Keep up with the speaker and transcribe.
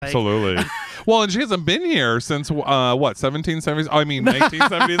Absolutely. Well, and she hasn't been here since what, 1770s? I mean,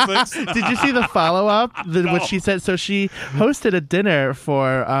 1976. Did you see the follow-up? What she said? So she hosted a dinner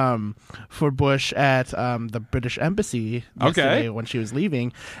for Bush at the British Embassy yesterday when she was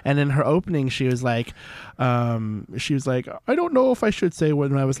leaving, and in her opening, she was like, I don't know if I should say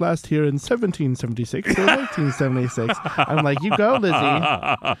when I was last here in 1776 or 1976. I'm like, you go, Lizzie.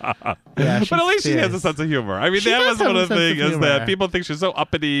 Yeah, but at least she has a sense of humor. I mean, that was one of the things is that people think she's so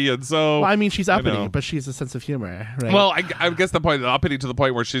uppity and so. Well, I mean, she's uppity, but she has a sense of humor, right? Well, I guess the point, uppity to the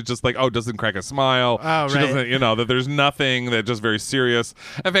point where she's just like, doesn't crack a smile. Oh, she doesn't, that there's nothing, that just very serious.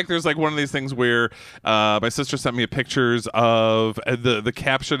 In fact, there's like one of these things where my sister sent me pictures of the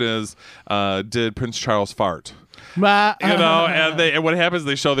caption is, did Prince Charles fart? And what happens,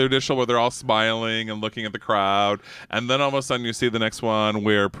 they show the initial where they're all smiling and looking at the crowd, and then all of a sudden you see the next one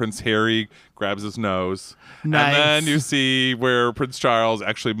where Prince Harry grabs his nose. Nice. And then you see where Prince Charles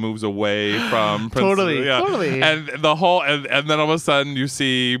actually moves away from Prince. Totally. And the whole, and then all of a sudden you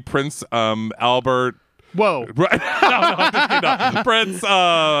see Prince Albert. Whoa! Right? No, Prince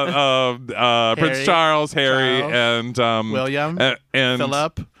Prince Charles, Harry, and William, and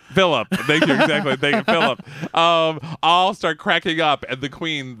Philip. Thank you. Exactly. Thank you, Philip. All start cracking up, and the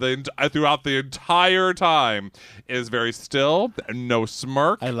Queen, throughout the entire time, is very still, no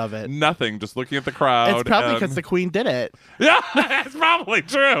smirk. I love it. Nothing, just looking at the crowd. It's probably because the Queen did it. Yeah, that's probably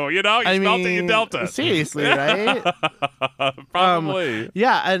true. You smelt it, you dealt it. Seriously, right? Probably.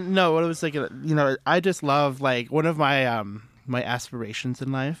 Yeah, and no, what I was like, I just love, like, one of my my aspirations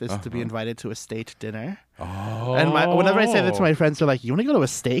in life is to be invited to a state dinner. Oh. And whenever I say that to my friends, they're like, "You want to go to a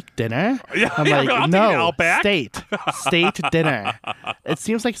steak dinner?" Yeah, I'm like, I'll "No, take it state dinner." It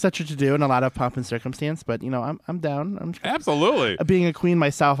seems like such a to do and a lot of pomp and circumstance, but I'm down. Absolutely. Being a queen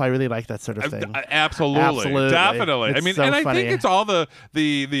myself, I really like that sort of thing. Absolutely. Definitely. It's I mean, so and I funny. think it's all the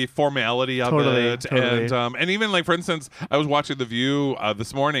formality of it, totally. and even like, for instance, I was watching The View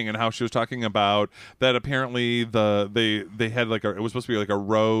this morning, and how she was talking about that apparently they had like it was supposed to be like a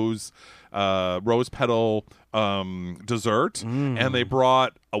rose petal dessert, and they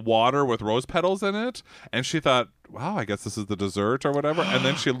brought a water with rose petals in it, and she thought, wow, I guess this is the dessert or whatever. And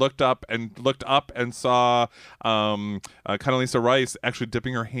then she looked up and saw Condoleezza Rice actually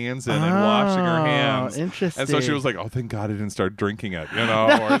dipping her hands in and washing her hands. Interesting. And so she was like, oh, thank God I didn't start drinking it,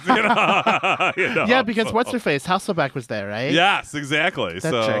 Yeah, because what's her face? Hasselbeck was there, right? Yes, exactly.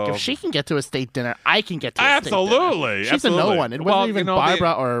 That chick. If she can get to a state dinner, I can get to a state dinner. She's a no one. It wasn't even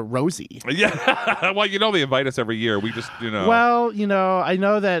Barbara or Rosie. Yeah. Well, they invite us every year. We just, Well, I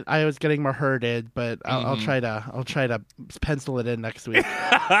know that I was getting more herded, but I'll try to pencil it in next week.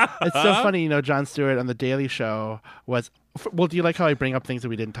 It's so funny, Jon Stewart on The Daily Show was. Well, do you like how I bring up things that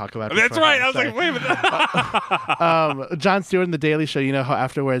we didn't talk about? That's right. I was like, wait a minute. Jon Stewart in The Daily Show, how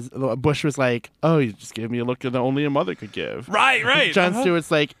afterwards Bush was like, oh, you just gave me a look that only a mother could give. Right. Jon Stewart's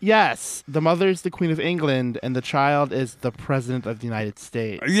like, yes, the mother is the Queen of England and the child is the President of the United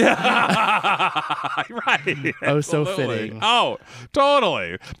States. Yeah. Right. Oh, so fitting. Oh,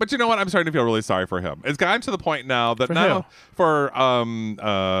 totally. But you know what? I'm starting to feel really sorry for him. It's gotten to the point now that for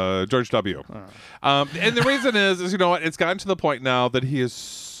George W. And the reason is it's gotten to the point now that he is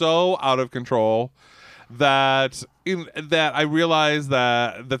so out of control that I realize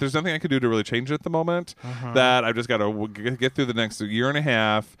that there's nothing I can do to really change it at the moment. That I've just got to get through the next year and a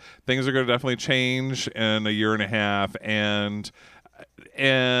half. Things are going to definitely change in a year and a half, and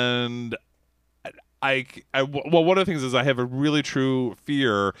well, one of the things is I have a really true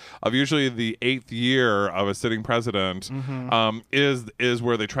fear of usually the 8th year of a sitting president is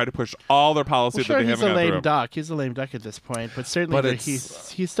where they try to push all their policies that they haven't gone through. He's a lame duck at this point, but certainly he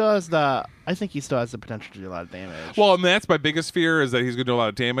still has I think he still has the potential to do a lot of damage. Well, and that's my biggest fear is that he's going to do a lot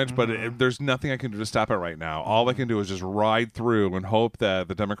of damage, but there's nothing I can do to stop it right now. All I can do is just ride through and hope that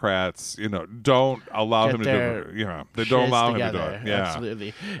the Democrats, don't allow him to do it. They don't allow him to do it. Yeah,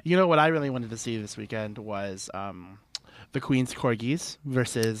 absolutely. What I really wanted to see this weekend was the Queen's Corgis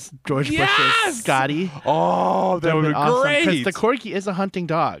versus George Bush's Scotty. Oh, that would be awesome, great. because the Corgi is a hunting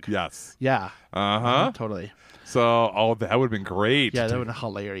dog. Yes. Yeah. Totally. So, that would have been great. Yeah, that would have been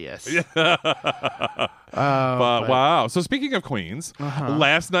hilarious. Yeah. But wow. So speaking of queens,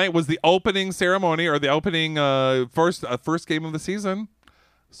 last night was the opening ceremony or the opening first game of the season,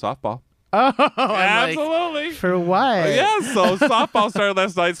 softball. Oh, absolutely. Like, for what? So softball started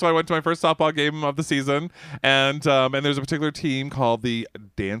last night, so I went to my first softball game of the season, and there's a particular team called the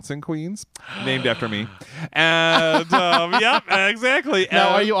Dancing Queens, named after me, and yep, exactly. Now,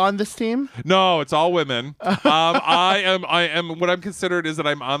 and, are you on this team? No, it's all women. I am. What I'm considered is that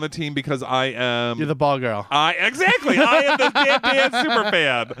I'm on the team because I am. You're the ball girl. Exactly. I am the dance super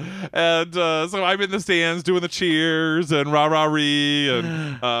fan, and so I'm in the stands doing the cheers and rah rah ree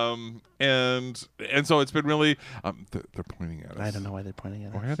and so it's been really. They're pointing at us. I don't know why they're pointing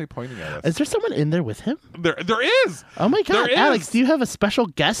at us. Why are they pointing at us? Is there someone in there with him? There is. Oh my God, There Alex! is. Do you have a special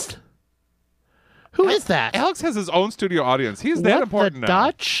guest? Who is that? Alex has his own studio audience. He's that What important the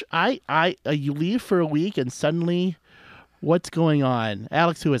now. Dutch? You leave for a week and suddenly, what's going on,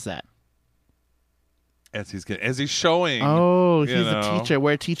 Alex? Who is that? As he's showing. Oh, he's you a know. teacher.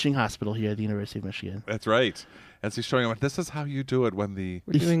 We're a teaching hospital here at the University of Michigan. That's right. As he's showing him, this is how you do it when the.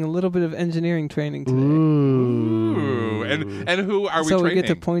 We're doing a little bit of engineering training today. Ooh. And who are we so training? we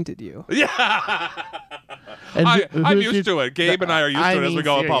get to point at you. Yeah. And I'm used to it. Gabe and I are used to it as we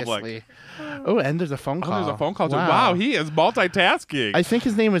go in public. seriously. Oh, and there's a phone call. Oh, there's a phone call too. Wow. Wow, he is multitasking. I think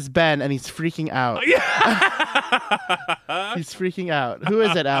his name is Ben, and he's freaking out. He's freaking out. Who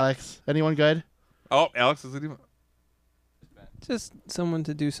is it, Alex? Anyone good? Oh, Alex is it even? Just someone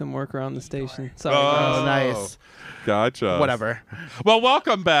to do some work around the station. Sorry. Oh, nice. Gotcha. Whatever. Well,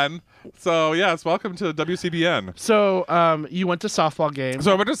 welcome, Ben. So, yes, welcome to WCBN. So, you went to softball game.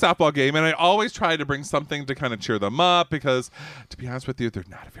 So I went to a softball game, and I always try to bring something to kind of cheer them up because, to be honest with you, they're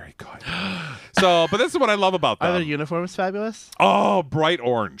not very good. But this is what I love about them. Are their uniforms fabulous? Oh, bright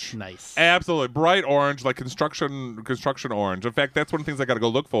orange. Nice. Absolutely. Bright orange, like construction orange. In fact, that's one of the things I got to go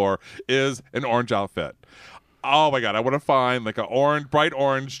look for is an orange outfit. Oh my God, I want to find like a bright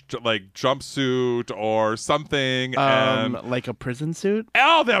orange like jumpsuit or something. Like a prison suit?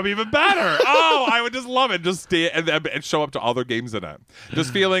 Oh, that would be even better. Oh, I would just love it. Just stay and show up to all their games in it.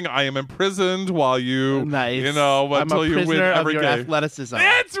 Just feeling I am imprisoned while you, Nice. until I'm a you win prisoner every of your game. athleticism.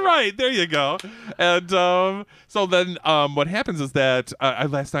 That's right. There you go. And so then what happens is that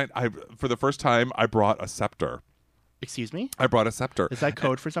last night, for the first time, I brought a scepter. Excuse me? I brought a scepter. Is that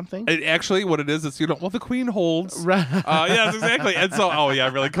code for something? Actually, what it is, the queen holds. Right. Yes, exactly. And so,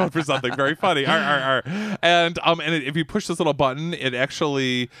 really code for something very funny. And if you push this little button, it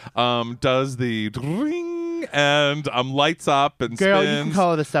actually does the ring and spins. Girl, you can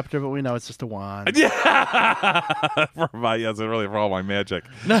call it a scepter, but we know it's just a wand. Yeah, for all my magic.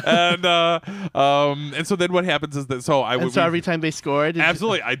 And so then what happens is that so every time they scored,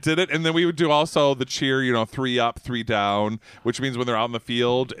 absolutely, I did it, and then we would do also the cheer, 3 up, 3 down, which means when they're out in the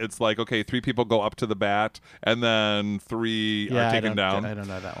field, it's like 3 people go up to the bat, and then 3 are taken down. I don't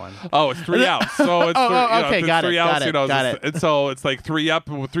know that one. Oh, it's 3 outs. So it's okay, got 3 it, outs. got it. And so it's like 3 up,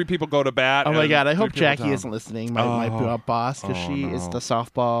 3 people go to bat. Oh my God, I hope 3 people Jackie down. isn't listening, my boss, because she is the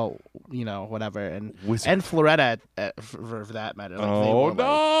softball, whatever, and Floretta for that matter. Like,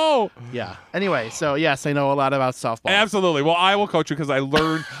 no! Yeah. Anyway, so yes, I know a lot about softball. Absolutely. Well, I will coach you because I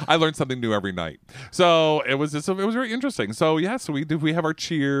learn something new every night. So it was very interesting. So yeah, so we have our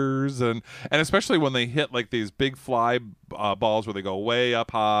cheers and especially when they hit like these big fly balls where they go way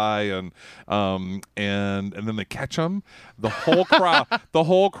up high and then they catch them. The whole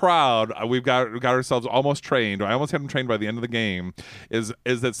crowd. We've got ourselves almost trained. I almost had them trained by the end of the game. Is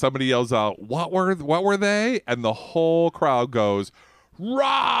that somebody yells out, "What were they?" And the whole crowd goes,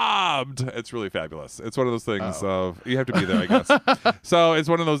 "Robbed!" It's really fabulous. It's one of those things of you have to be there, I guess. So it's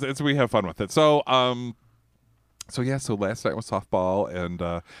one of those. We have fun with it. So so last night was softball, and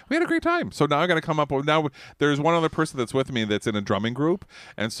we had a great time. So now I'm going to come up with, now there's one other person that's with me that's in a drumming group,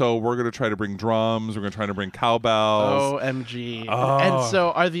 and so we're going to try to bring drums, we're going to try to bring cowbells. OMG. Oh. And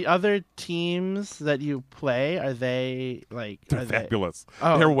so are the other teams that you play, are they like... They're fabulous.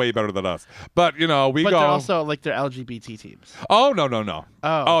 Oh. They're way better than us. But, we but go... But they're also like they're LGBT teams. Oh, no.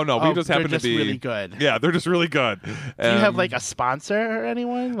 Oh, no, we just happen to be... really good. Yeah, they're just really good. Do you have like a sponsor or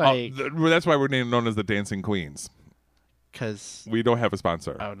anyone? Like, that's why we're known as the Dancing Queens. Because we don't have a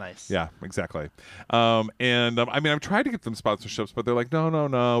sponsor. Oh, nice. Yeah, exactly. I've tried to get them sponsorships, but they're like,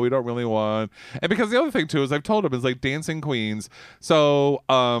 no, we don't really want. And because the other thing too is I've told them is like Dancing Queens. So,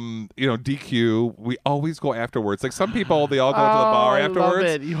 DQ, we always go afterwards. Like some people, they all go to the bar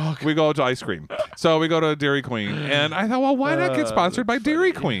afterwards. We go to ice cream. So we go to Dairy Queen, and I thought, well, why not get sponsored by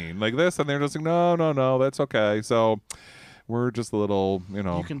Dairy Queen like this? And they're just like, no, that's okay. So we're just a little,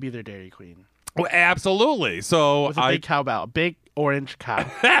 You can be their Dairy Queen. Well, absolutely. So with a big cowbell, big orange cow.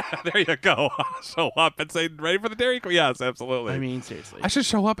 There you go. Show up and say, "Ready for the Dairy Queen?" Yes, absolutely. I mean, seriously. I should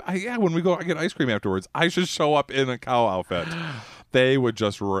show up. When we go get ice cream afterwards, I should show up in a cow outfit. they would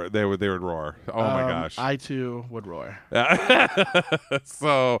just roar. They would roar. Oh my gosh. I too would roar.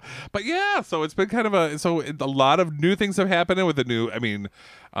 So it's been kind of a lot of new things have happened with the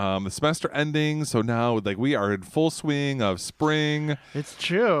semester ending. So now like we are in full swing of spring. It's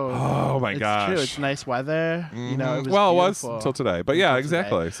true. Oh my gosh. It's true. It's nice weather. Mm-hmm. You know, it was it was beautiful until today. But yeah,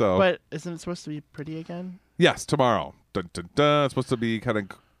 exactly. Today. So, but isn't it supposed to be pretty again? Yes, tomorrow. Dun, dun, dun. It's supposed to be kind of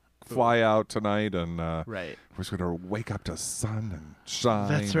fly out tonight, and right. we're just going to wake up to sun and shine.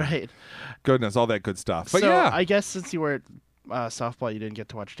 That's right. Goodness, all that good stuff. But so yeah, I guess since you were at softball, you didn't get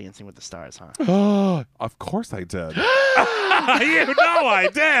to watch Dancing with the Stars, huh? Of course I did. You know I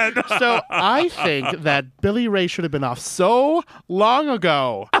did. So I think that Billy Ray should have been off so long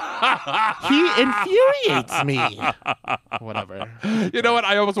ago. He infuriates me. Whatever. You know what?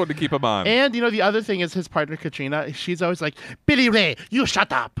 I almost wanted to keep him on. And the other thing is his partner Katrina. She's always like, Billy Ray, you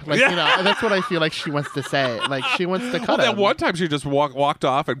shut up. Like that's what I feel like she wants to say. Like she wants to cut him. That one time she just walked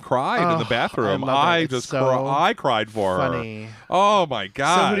off and cried in the bathroom. I cried for funny. her. Oh my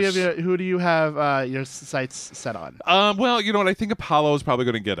gosh. So who do you have your sights set on? Well, you know what? I think Apollo is probably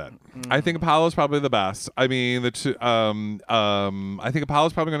going to get it. I think Apollo is probably the best. I mean, the two. I think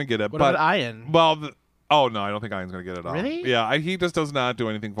Apollo's probably going to get it. What about Ian? Well, oh no, I don't think Ian's going to get it. All. Really? Yeah, he just does not do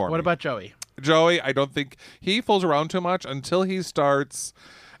anything for me. What about Joey? Joey, I don't think he fools around too much until he starts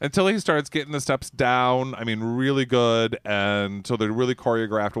getting the steps down. I mean, really good, and so they're really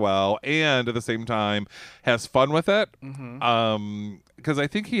choreographed well, and at the same time has fun with it. Because I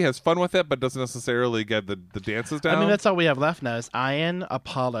think he has fun with it, but doesn't necessarily get the dances down. I mean, that's all we have left now is Ian,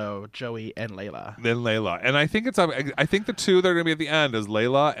 Apollo, Joey, and Layla. Then Layla, and I think I think the two that are going to be at the end is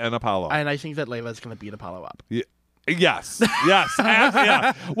Layla and Apollo. And I think that Layla's going to beat Apollo up. Yeah. Yes.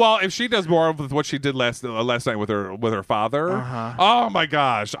 Yeah. Well, if she does more of what she did last night with her father, oh my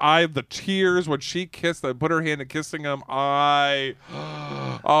gosh, the tears when she kissed put her hand and kissing him, oh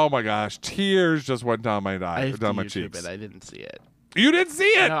my gosh, tears just went down my cheeks. It. I didn't see it. You didn't see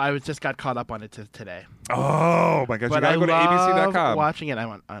it? No, I just got caught up on it today. Oh my gosh, but you gotta go to abc.com. Watching it, I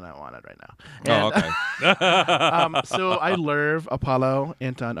don't want it right now. And, okay. So I love Apollo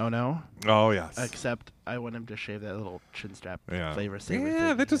Anton Ono. Oh yes. Except I want him to shave that little chin strap flavor saver. Yeah,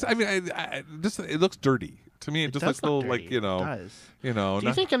 thing. that just. I mean, it looks dirty to me. It just looks a little like It does. Do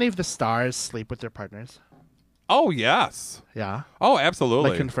you think any of the stars sleep with their partners? Oh yes. Yeah. Oh,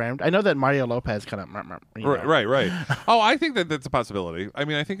 absolutely. Like confirmed. I know that Mario Lopez kind of. Right. Oh, I think that's a possibility. I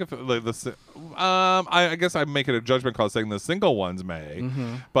mean, I think if I guess I'm making a judgment call saying the single ones may,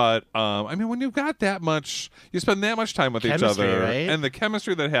 but I mean, when you've got that much, you spend that much time with each other, right? And the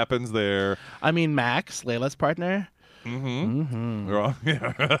chemistry that happens there. I mean, Max, Layla's partner. Yeah.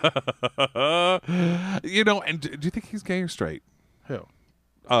 And do you think he's gay or straight? Who?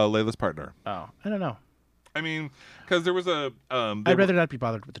 Layla's partner. Oh, I don't know. I mean, because there was a. I'd rather not be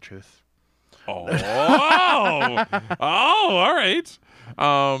bothered with the truth. Oh, all right.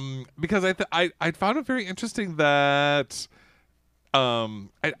 Because I found it very interesting that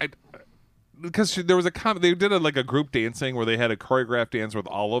because there was they did a group dancing where they had a choreographed dance with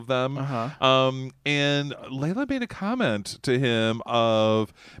all of them. And Layla made a comment to him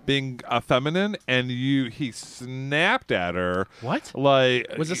of being feminine, and he snapped at her. What?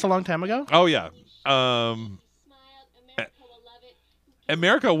 Like, was this a long time ago? Oh yeah.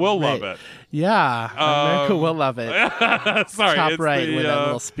 America will love it. Yeah, America will love it. Sorry, top right where that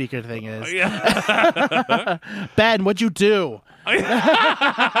little speaker thing is. Yeah. Ben, what'd you do? But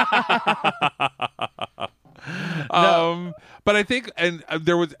I think, and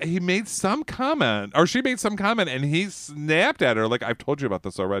he made some comment, or she made some comment, and he snapped at her like, I've told you about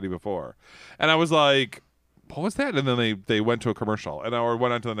this already before, and I was like, what was that? And then they went to a commercial, and I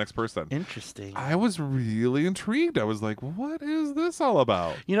went on to the next person. Interesting. I was really intrigued. I was like, what is this all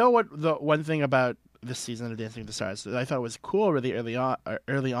about? You know what? The one thing about this season of Dancing with the Stars that I thought was cool really early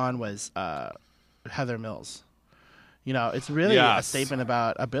on was Heather Mills. It's really a statement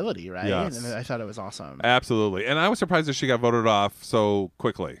about ability, right? Yes. And I thought it was awesome. Absolutely. And I was surprised that she got voted off so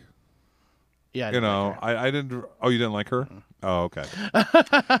quickly. Yeah. I didn't. Oh, you didn't like her? Mm-hmm. Oh, okay.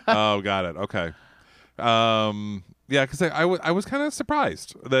 Oh, got it. Okay. Yeah, because I was kind of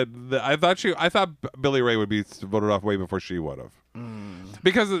surprised that I thought Billy Ray would be voted off way before she would have,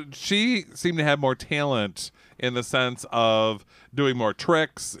 because she seemed to have more talent in the sense of doing more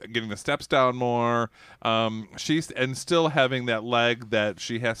tricks, getting the steps down more. And still having that leg that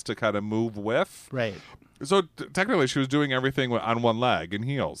she has to kind of move with. Right. So technically, she was doing everything on one leg in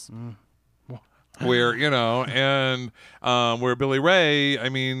heels. where and where Billy Ray, I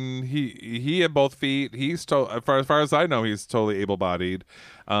mean, he had both feet. He's as far as I know, he's totally able-bodied,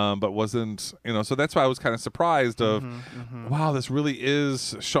 but wasn't, so that's why I was kind of surprised of, wow, this really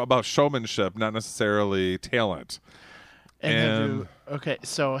is about showmanship, not necessarily talent. And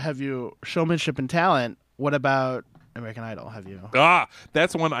have you showmanship and talent? What about American Idol? Have you?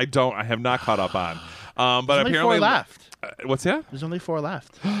 That's one I have not caught up on. But There's only apparently 4 left. What's that? There's only 4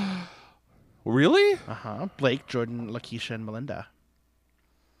 left. Really? Blake, Jordan, Lakeisha, and Melinda.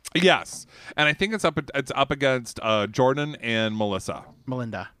 Yes, and I think it's up against Jordan and Melinda.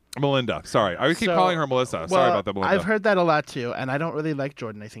 Sorry, I keep calling her Melissa. Sorry about that, Melinda. I've heard that a lot too, and I don't really like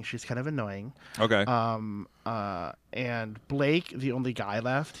Jordan. I think she's kind of annoying. Okay. And Blake, the only guy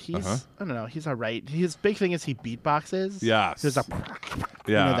left, he's I don't know, he's all right. His big thing is he beatboxes. Yes. There's that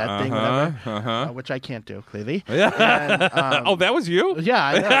thing, whatever, which I can't do clearly. Yeah. And, that was you? Yeah,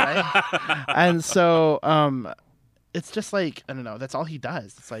 I know, right? And so, it's just like, I don't know, that's all he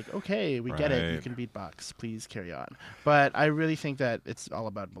does. It's like, okay, we get it. You can beatbox. Please carry on. But I really think that it's all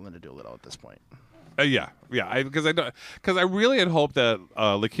about Melinda Doolittle at this point. Yeah. Because I really had hoped that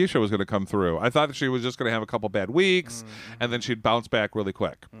Lakeisha was going to come through. I thought that she was just going to have a couple bad weeks, and then she'd bounce back really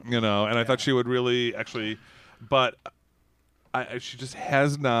quick, And I thought she would really actually, but she just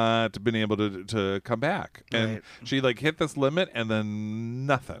has not been able to come back, and she hit this limit and then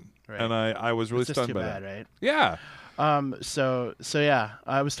nothing. Right. And I was really stunned by that. Right? Yeah. So yeah,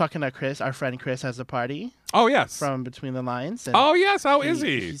 I was talking to Chris. Our friend Chris has a party. Oh yes, from Between the Lines. And yes, how is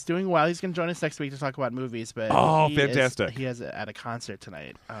he? He's doing well. He's going to join us next week to talk about movies. But fantastic! He has at a concert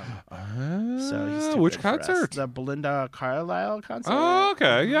tonight. So he's which concert? The Belinda Carlisle concert. Oh,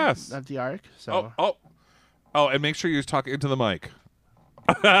 okay, yes, at the Arc. So and make sure you talk into the mic.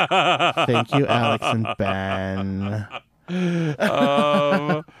 Thank you, Alex and Ben.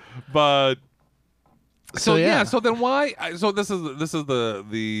 But. So then why? So this is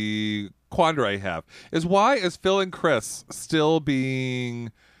the quandary I have is why is Phil and Chris still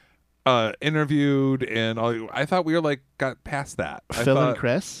being interviewed and all? I thought we got past that. Phil and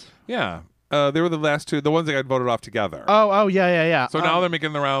Chris, yeah, they were the last two, the ones that got voted off together. Oh yeah. So now they're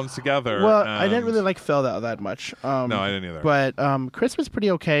making the rounds together. Well, I didn't really like Phil that much. No, I didn't either. But Chris was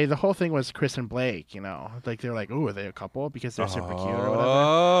pretty okay. The whole thing was Chris and Blake. They're like, oh, are they a couple because they're super cute or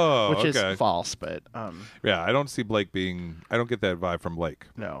whatever? Which is false, but yeah, I don't see Blake being. I don't get that vibe from Blake.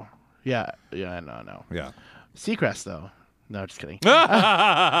 No. Yeah. No. Yeah. Seacrest though. No, just kidding.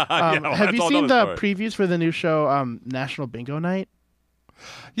 Have you seen the previews for the new show, National Bingo Night?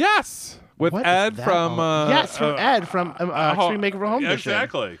 Yes. With Ed from Ed from Extreme Makeover Home Edition.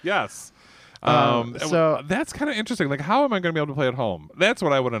 Exactly. Yes. So that's kind of interesting. How am I going to be able to play at home? That's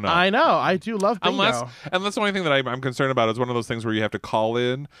what I want to know. I know. I do love bingo. Unless the only thing that I'm concerned about is one of those things where you have to call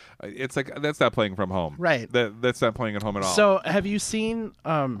in. It's that's not playing from home. Right. That's not playing at home at all. So have you seen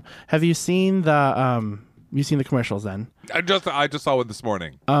the commercials then? I just saw one this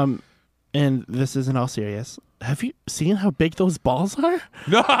morning. And this isn't all serious. Have you seen how big those balls are?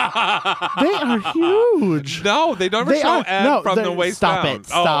 No, they are huge. No, they never show Ed from the waist down.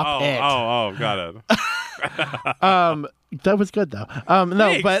 Stop it. Oh, got it. That was good though.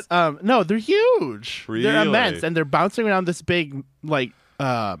 No, they're huge. Really? They're immense, and they're bouncing around this big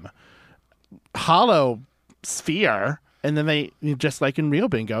hollow sphere. And then they, just like in real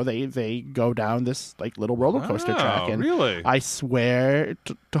bingo, they go down this little roller coaster track. And really? I swear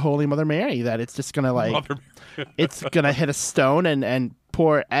to Holy Mother Mary that it's just gonna it's gonna hit a stone and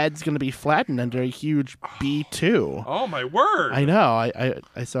poor Ed's gonna be flattened under a huge B2. Oh my word! I know. I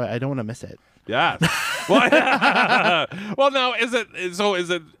don't want to miss it. Yes. Well, now is it?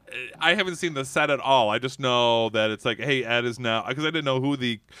 I haven't seen the set at all. I just know that it's hey, Ed is now, because I didn't know who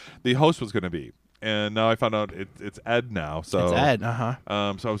the host was going to be. And now I found out it's Ed now. So it's Ed, So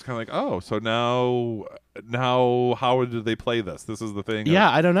I was kind of so now how did they play this? This is the thing.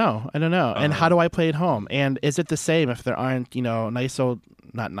 Yeah, I don't know. And how do I play at home? And is it the same if there aren't nice old,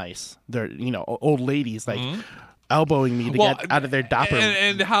 not nice, they're old ladies elbowing me to get out of their dopper.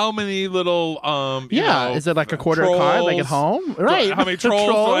 And how many little is it like a quarter card like at home? Right. How many trolls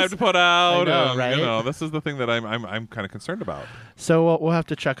do I have to put out? I know, right? This is the thing that I'm kind of concerned about. So we'll have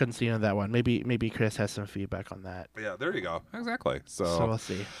to check and see on that one. Maybe Chris has some feedback on that. Yeah, there you go. Exactly. So we'll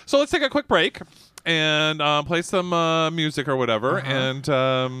see. So let's take a quick break and play some music or whatever, and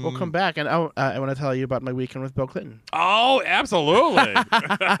we'll come back, and I want to tell you about my weekend with Bill Clinton. Oh, absolutely.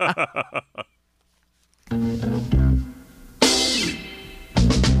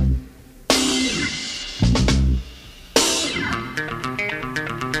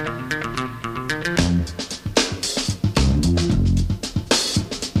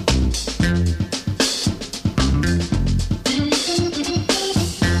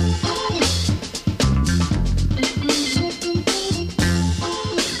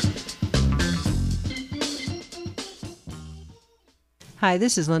 Hi,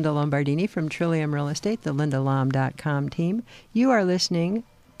 this is Linda Lombardini from Trillium Real Estate, the LindaLom.com team. You are listening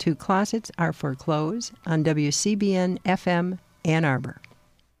to Closets Are for Clothes on WCBN FM Ann Arbor.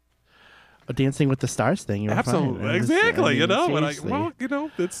 A Dancing with the Stars thing. Absolutely. Exactly.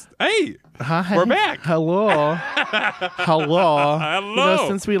 It's, hey, Hi. we're back. Hello. Hello.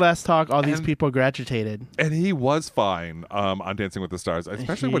 Since we last talked, all these people graduated. And he was fine on Dancing with the Stars,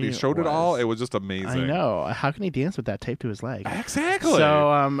 especially when he showed it all. It was just amazing. I know. How can he dance with that taped to his leg? Exactly.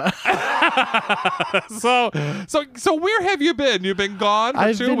 So, where have you been? You've been gone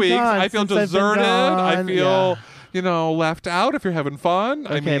for 2 weeks. I feel deserted. I feel... left out if you're having fun.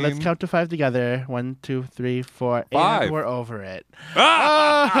 Okay, let's count to 5 together. 1, 2, 3, 4, 5. And we're over it.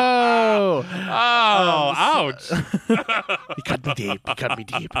 Oh, ouch. You cut me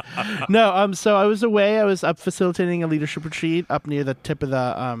deep. No, so I was away. I was up facilitating a leadership retreat up near the tip of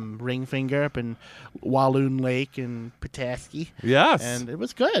the ring finger up in Walloon Lake in Petoskey. Yes. And it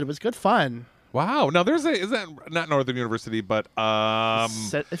was good. It was good fun. Wow. Now, is that not Northern University, but... I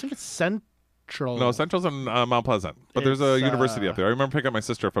think it's Central. No, Central's in Mount Pleasant, but there's a university up there. I remember picking up my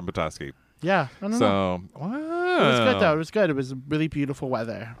sister from Petoskey. Yeah, wow. It was good though. It was good. It was really beautiful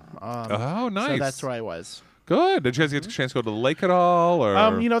weather. Nice. So that's where I was. Good. Did you guys get a chance to go to the lake at all? Or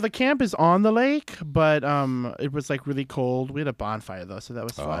the camp is on the lake, but it was like really cold. We had a bonfire though, so that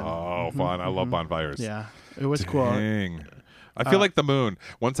was fun. Oh, fun! I love bonfires. Yeah, it was cool. I feel like the moon.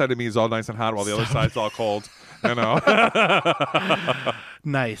 One side of me is all nice and hot, while the other side's all cold.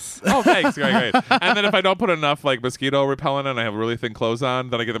 Nice. Oh, thanks. Great. And then if I don't put enough mosquito repellent and I have really thin clothes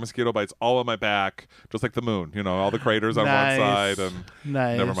on, then I get the mosquito bites all on my back, just like the moon. All the craters on one side. And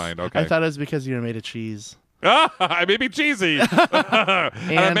nice. Never mind. Okay. I thought it was because you were made of cheese. I may be cheesy. and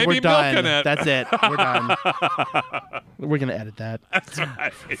I may we're be done. milking it. That's it. We're done. We're gonna edit that. That's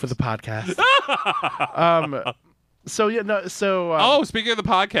right. For the podcast. Speaking of the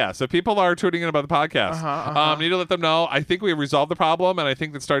podcast, if people are tuning in about the podcast, need to let them know. I think we have resolved the problem, and I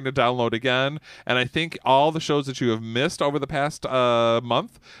think it's starting to download again. And I think all the shows that you have missed over the past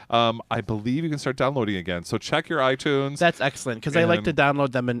month, I believe you can start downloading again. So check your iTunes. That's excellent, because I like to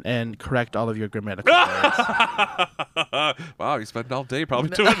download them and correct all of your grammatical errors. Wow, you spent all day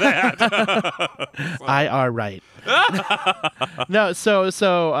probably doing that. I are right. No,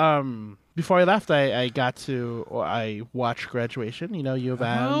 before I left, I watched graduation. U of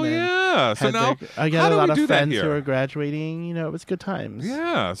M. Oh yeah! So now I got a lot of friends who are graduating. It was good times.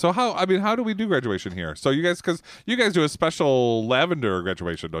 Yeah. So how do we do graduation here? So because you guys do a special lavender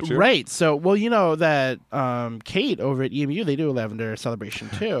graduation, don't you? Right. So that Kate over at EMU, they do a lavender celebration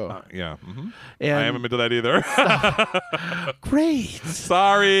too. Yeah. Mm-hmm. And I haven't been to that either. Great.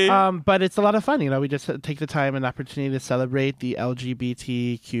 Sorry. But it's a lot of fun. We just take the time and opportunity to celebrate the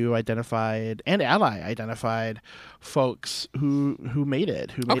LGBTQ identified and ally identified folks who made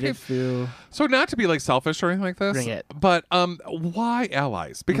it through. So not to be selfish or anything like this, bring it. But why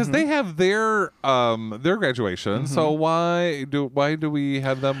allies? Because they have their graduation. Mm-hmm. So why do we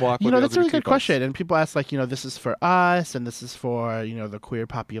have them walk? With that's a really good question. And people ask this is for us and this is for the queer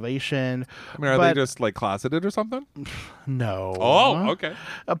population. Are they just closeted or something? No. Oh, okay.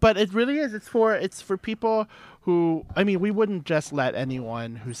 But it really is. It's for people who, we wouldn't just let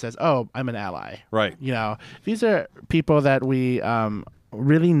anyone who says, "Oh, I'm an ally." Right. These are people that we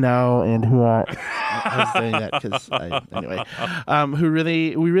really know and who are. I was saying that because anyway,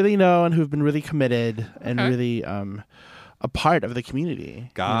 we really know and who've been really committed and really a part of the community.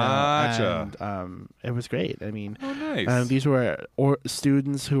 Gotcha. And it was great. Oh, nice. These were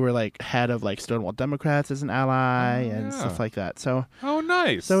students who were head of Stonewall Democrats as an ally and stuff like that. So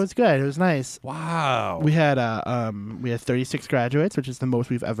nice. So it's good. It was nice. Wow. We had 36 graduates, which is the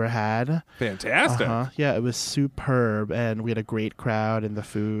most we've ever had. Fantastic. Yeah, it was superb, and we had a great crowd and the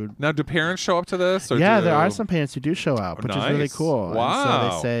food. Now, do parents show up to this? Or there are some parents who do show up, which is really cool. Wow. And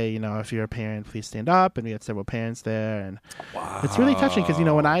so they say, if you're a parent, please stand up, and we had several parents there, and wow. It's really touching because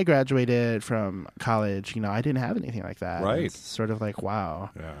when I graduated from college, I didn't have anything like that. Right. It's sort of wow.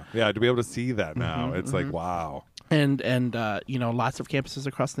 Yeah. To be able to see that now, Mm-hmm, it's wow. And lots of campuses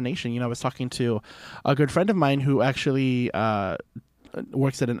across the nation. I was talking to a good friend of mine who actually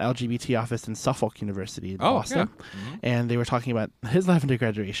works at an LGBT office in Suffolk University in Boston. Yeah. Mm-hmm. And they were talking about his lavender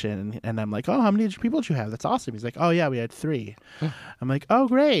graduation. And I'm like, oh, how many people did you have? That's awesome. He's like, oh, yeah, we had 3. I'm like, oh,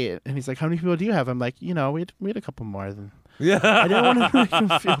 great. And he's like, how many people do you have? I'm like, we had a couple more than... Yeah. I didn't want to make him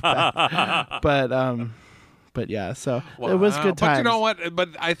feel bad. but yeah, so it was good times. But you know what? But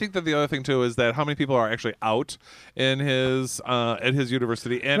I think that the other thing too is that how many people are actually out in his at his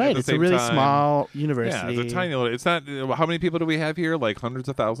university, and at the it's same a really time, small university. Yeah, it's a tiny little. It's not. How many people do we have here? Like hundreds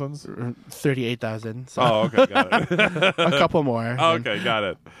of thousands. 38,000. So. Oh, okay, got it. A couple more. Okay, got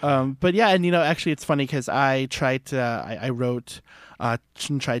it. But yeah, and actually, it's funny because I tried to. I wrote.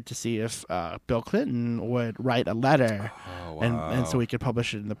 Tried to see if Bill Clinton would write a letter, and so we could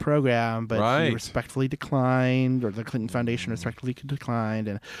publish it in the program, but he respectfully declined, or the Clinton Foundation respectfully declined,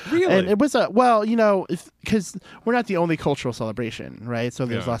 and it was because we're not the only cultural celebration, right? So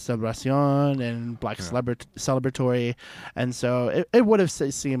there's La Celebration and Black Celebratory, and so it would have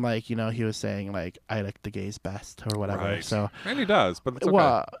seemed like he was saying like I like the gays best or whatever. Right. So and he does, but it's okay.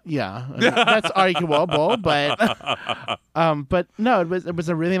 Well, yeah, I mean, that's arguable, but no. It was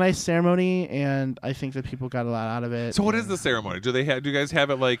a really nice ceremony, and I think that people got a lot out of it. So, what is the ceremony? Do you guys have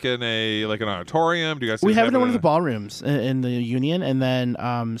it like in an auditorium? Do you guys? We have it in one of the ballrooms in the Union, and then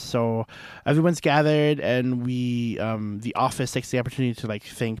so everyone's gathered, and we the office takes the opportunity to like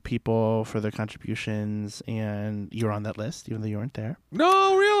thank people for their contributions, and you're on that list, even though you weren't there.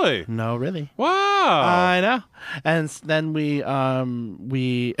 No, really. No, really. Wow. I know. And then we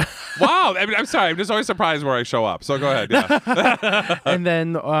Wow. I mean, I'm sorry. I'm just always surprised where I show up. So go ahead. Yeah. And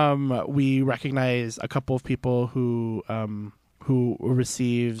then we recognize a couple of people who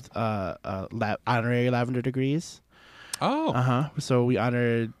received honorary lavender degrees. Oh. So we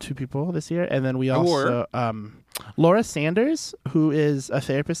honored 2 people this year, and then we also Laura Sanders, who is a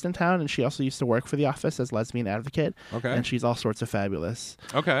therapist in town, and she also used to work for the office as lesbian advocate. Okay. And she's all sorts of fabulous.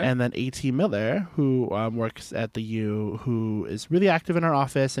 Okay. And then A.T. Miller, who works at the U, who is really active in our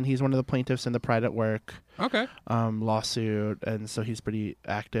office, and he's one of the plaintiffs in the Pride at Work lawsuit, and so he's pretty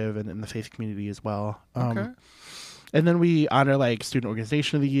active in the faith community as well. Okay. And then we honor like Student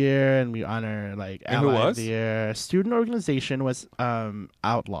Organization of the Year, and we honor like Ally of the Year. Student Organization was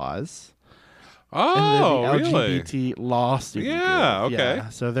Outlaws. Oh, and the really? LGBT law student. Yeah, group. okay. Yeah,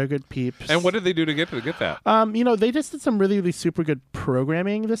 so they're good peeps. And what did they do to get that? They just did some really, really super good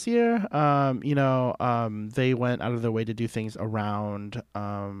programming this year. They went out of their way to do things around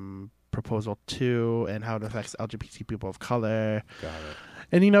Proposal 2 and how it affects LGBT people of color. Got it.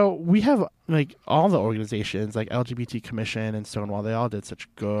 And we have like all the organizations like LGBT Commission and Stonewall. They all did such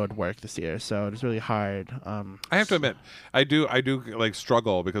good work this year, so it's really hard. I have to admit, I do like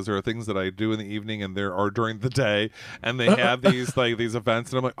struggle because there are things that I do in the evening and there are during the day, and they have these like these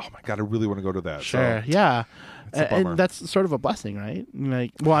events, and I'm like, oh my god, I really want to go to that. Sure, so, yeah. it's a bummer. And that's sort of a blessing, right?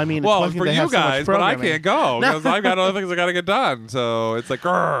 Like, well, I mean, well, it's for you guys, but I can't go because I've got other things I got to get done. So it's like,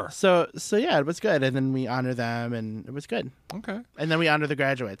 grr. So yeah, it was good, and then we honor them, and it was good. Okay. And then we honor the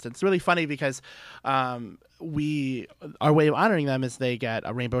graduates. It's really funny because our way of honoring them is they get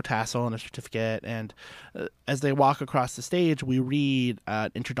a rainbow tassel and a certificate, and as they walk across the stage, we read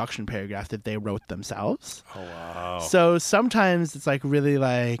an introduction paragraph that they wrote themselves. Oh wow! So sometimes it's like really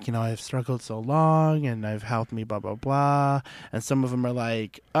like I've struggled so long and I've helped me blah blah blah, and some of them are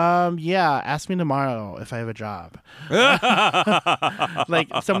like ask me tomorrow if I have a job. Like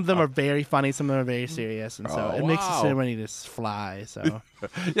some of them are very funny, some of them are very serious, and so it makes the ceremony just fly. So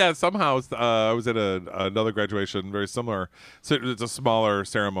yeah, somehow I was at another graduation very similar. So it's a smaller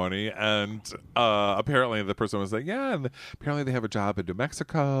ceremony, and apparently the person was like, and apparently they have a job in New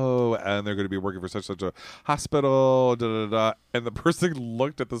Mexico, and they're going to be working for such a hospital. Da, da, da. And the person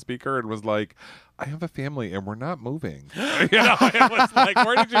looked at the speaker and was like, I have a family and we're not moving. It was like,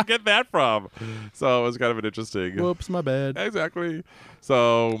 where did you get that from? So it was kind of an interesting. Whoops, my bad. Exactly.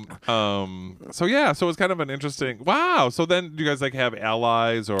 So yeah, so it's kind of an interesting. Wow. So then, do you guys like have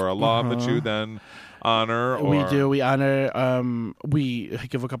allies or alum that you then honor? Or? We do. We honor. We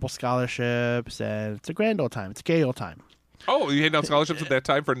give a couple scholarships, and it's a grand old time. It's a gay old time. Oh, you hand out scholarships at that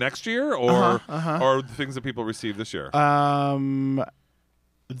time for next year, or or the things that people receive this year?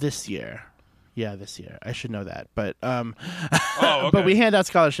 This year. Yeah, this year. I should know that, but okay. but we hand out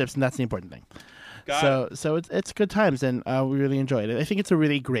scholarships, and that's the important thing. So it's good times, and we really enjoyed it. I think it's a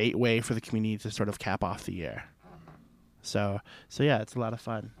really great way for the community to sort of cap off the year. So yeah, it's a lot of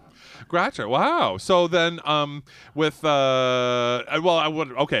fun. Gotcha. Wow. So then, I'll let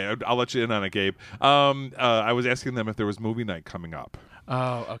you in on it, Gabe. I was asking them if there was movie night coming up.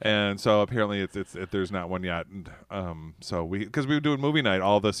 Oh, okay. And so apparently there's not one yet. And, so because we were doing movie night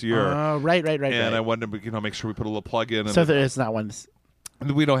all this year. Right. And I wanted to make sure we put a little plug in. So there is not one.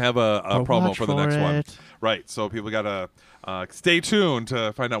 We don't have a promo watch for the next one. it. Right. So people got to stay tuned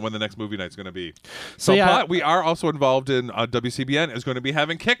to find out when the next movie night's going to be. So, yeah. But we are also involved in WCBN is going to be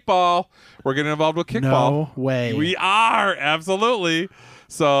having kickball. We're getting involved with kickball. No way. We are. Absolutely.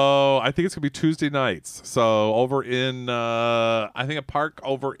 So I think it's going to be Tuesday nights. So over in, I think a park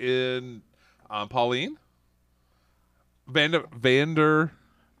over in Pauline. Vander.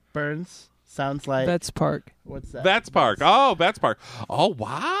 Burns. Sounds like Vets Park. What's that? Vets Park. Oh, Vets Park. Oh,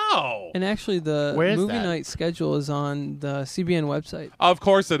 wow. And actually, the Where is movie that? night schedule is on the CBN website. Of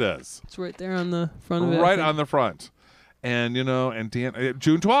course it is. It's right there on the front of it. Right on the front. And, and Dan,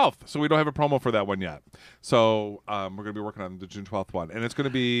 June 12th. So we don't have a promo for that one yet. So we're going to be working on the June 12th one. And it's going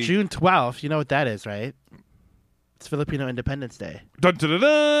to be... June 12th. You know what that is, right? It's Filipino Independence Day. Dun, dun, dun,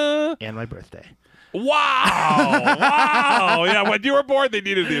 dun. And my birthday. Wow. Wow. Yeah, when you were born, they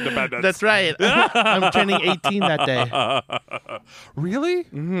needed the independence. That's right. I'm turning 18 that day. Really?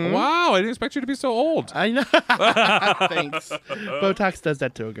 Mm-hmm. Wow. I didn't expect you to be so old. I know. Thanks. Botox does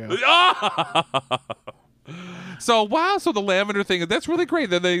that to a girl. So, wow. So the lavender thing, that's really great.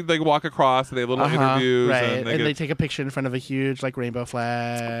 Then they walk across and they have little interviews. Right. And they take a picture in front of a huge rainbow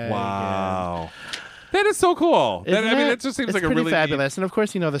flag. Wow. That is so cool. Isn't it just seems it's like a pretty really fabulous. And of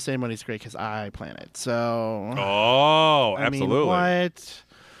course, the ceremony's great because I plan it. So, Oh, I absolutely. mean, what?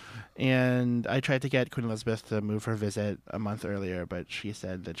 And I tried to get Queen Elizabeth to move her visit a month earlier, but she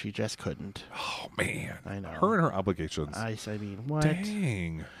said that she just couldn't. Oh, man. I know. Her and her obligations. I mean, what?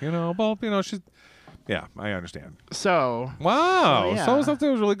 Dang. She's... Yeah, I understand. So, Wow. yeah. So it was a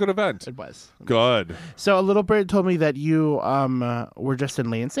really good event. it was. Good. So, a little bird told me that you were just in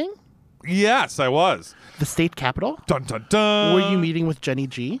Lansing, Yes, I was. the state capital. Dun, dun, dun. Were you meeting with Jenny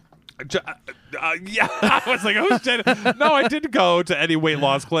G? Yeah, I was like, who's Jen? No, I didn't go to any weight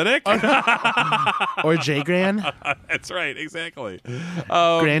loss clinic. Or J Gran? That's right, exactly.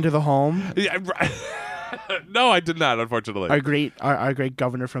 Gran to the home? Yeah, right. No, I did not, unfortunately. Our great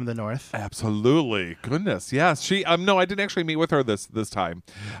governor from the north. Absolutely, goodness, yes. She, no, I didn't actually meet with her this time.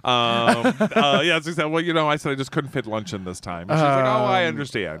 Yes, she said, well, I said I just couldn't fit lunch in this time. And she's like, oh, I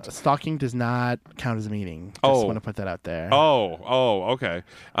understand. Stalking does not count as a meeting. Just want to put that out there. Oh, okay.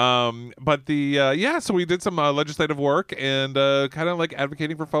 But so we did some legislative work and kind of like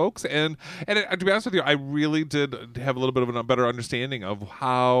advocating for folks. And to be honest with you, I really did have a little bit of a better understanding of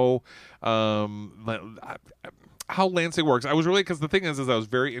how Lansing works. I was really, because the thing is I was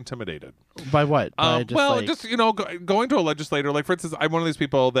very intimidated. By what? By Going to a legislator, like for instance, I'm one of these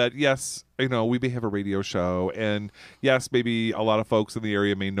people that, yes, we may have a radio show, and yes, maybe a lot of folks in the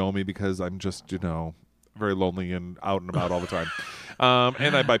area may know me because I'm just, very lonely and out and about all the time.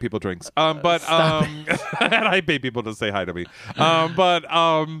 And I buy people drinks. And I pay people to say hi to me. But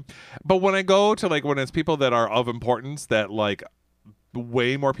when I go to when it's people that are of importance that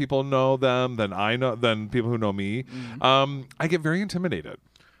way more people know them than people who know me, I get very intimidated.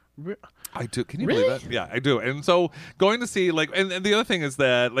 I do. Can you Really? believe that? Yeah, I do. And so going to see and the other thing is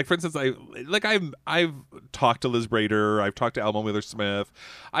that for instance, I've talked to Liz Brader, I've talked to Alma Wheeler-Smith,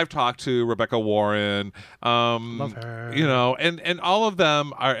 I've talked to Rebecca Warren, Love her. and all of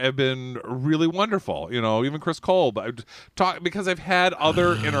them have been really wonderful. Even Chris Kolb, because I've had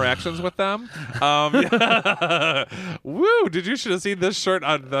other interactions with them. Woo! You should have seen this shirt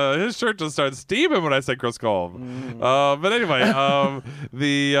on his shirt just started steaming when I said Chris Kolb. But anyway,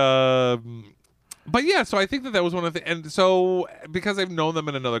 but yeah, so I think that was one of the, and so because I've known them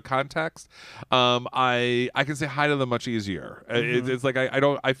in another context, I can say hi to them much easier. It's like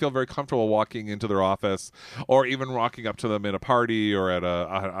I feel very comfortable walking into their office, or even walking up to them at a party or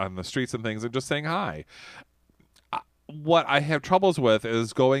on the streets and things, and just saying hi. What I have troubles with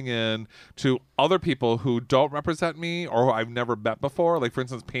is going in to other people who don't represent me or who I've never met before. Like for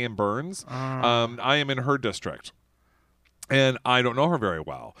instance, Pam Burns. I am in her district. And I don't know her very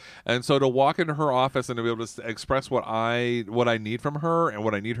well. And so to walk into her office and to be able to express what I need from her and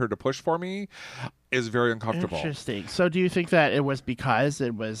what I need her to push for me is very uncomfortable. Interesting. So do you think that it was because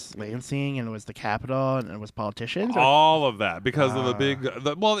it was Lansing and it was the capital and it was politicians? All of that. Because of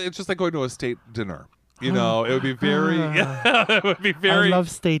it's just like going to a state dinner. It would be very. It would be very. I love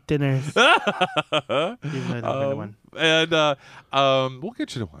state dinners. Even though I don't been to one. And we'll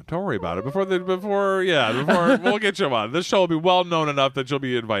get you to one. Don't worry about it. Before we'll get you one. This show will be well known enough that you'll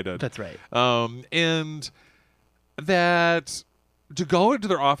be invited. That's right. And that to go into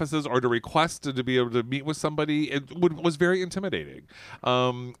their offices or to request to be able to meet with somebody, was very intimidating.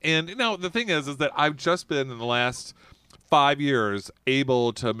 And the thing is that I've just been in the last 5 years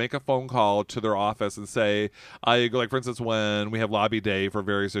able to make a phone call to their office and say, for instance, when we have lobby day for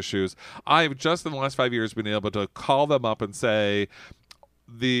various issues, I've just in the last 5 years been able to call them up and say,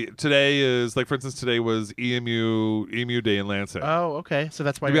 today is like, for instance, today was EMU Day in Lansing. Oh, okay. So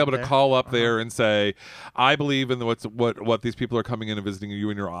that's why to be you're able to there. call up there and say, I believe in what these people are coming in and visiting you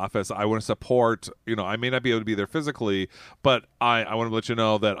in your office. I want to support. I may not be able to be there physically, but I want to let you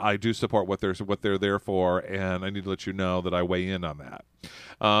know that I do support what they're there for, and I need to let you know that I weigh in on that.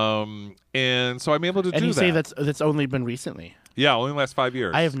 And so I'm able to do that. And you say that's only been recently. Yeah, only the last 5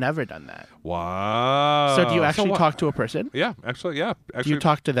 years. I have never done that. Wow. So do you actually talk to a person? Yeah, actually. Do you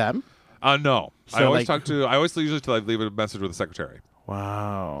talk to them? No. So, I always usually leave a message with the secretary.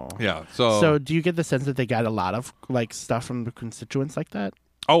 Wow. Yeah. So. So do you get the sense that they got a lot of stuff from the constituents like that?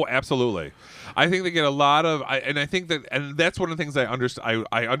 Oh, absolutely. I think they get a lot of, and that's one of the things I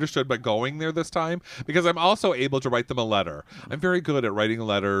understood by going there this time, because I'm also able to write them a letter. I'm very good at writing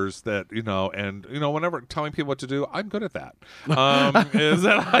letters that, whenever telling people what to do, I'm good at that. Is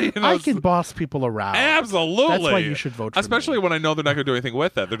that I can boss people around. Absolutely. That's why you should vote for Especially me. when I know they're not going to do anything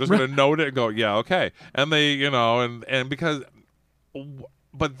with it. They're just going to note it and go, yeah, okay. And they, and because,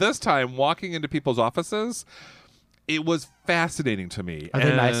 but this time walking into people's offices, it was fascinating to me. Are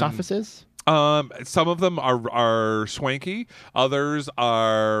they nice offices? Some of them are swanky. Others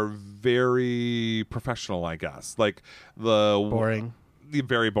are very professional, I guess. Like Boring.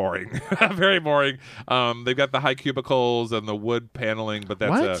 Very boring. Very boring. They've got the high cubicles and the wood paneling, but that's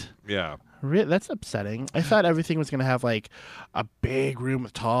What? it. Yeah. That's upsetting. I thought everything was going to have a big room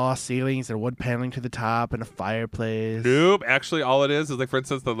with tall ceilings and wood paneling to the top and a fireplace. Nope. Actually, all it is like, for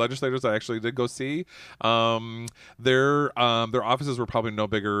instance, the legislators I actually did go see, their offices were probably no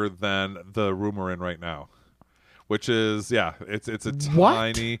bigger than the room we're in right now. Which is, it's a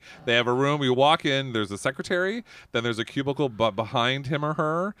tiny. They have a room. You walk in. There's a secretary. Then there's a cubicle behind him or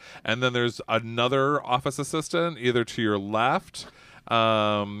her, and then there's another office assistant either to your left.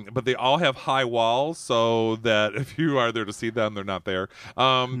 But they all have high walls so that if you are there to see them, they're not there.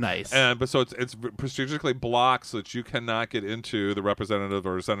 Nice. So it's strategically blocked so that you cannot get into the representative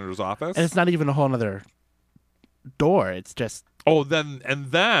or senator's office. And it's not even a whole other door. It's just. Oh, then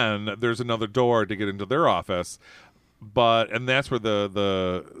there's another door to get into their office, and that's where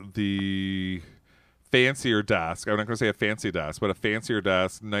the fancier desk. I'm not going to say a fancy desk, but a fancier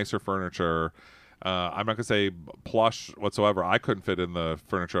desk, nicer furniture. I'm not going to say plush whatsoever. I couldn't fit in the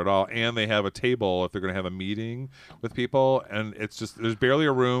furniture at all. And they have a table if they're going to have a meeting with people, and it's just there's barely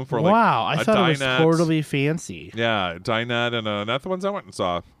a room for wow. I thought dinette. It was totally fancy. Yeah, dinette and not the ones I went and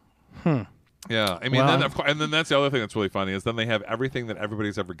saw. Yeah, I mean, Well, then that's the other thing that's really funny is then they have everything that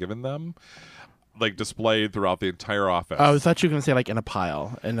everybody's ever given them, displayed throughout the entire office. Oh, I thought you were going to say in a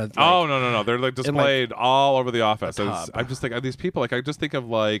pile. Oh, no. They're displayed all over the office. I'm just like, these people, I just think of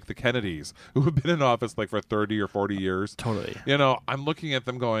the Kennedys who have been in office for 30 or 40 years. Totally. I'm looking at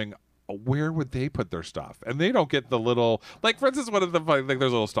them going, where would they put their stuff? And they don't get the little, for instance, one of the there's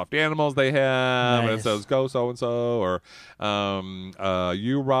little stuffed animals they have, and it says go so and so, or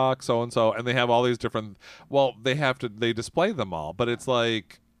you rock so and so, and they have all these different. Well, they display them all, but it's where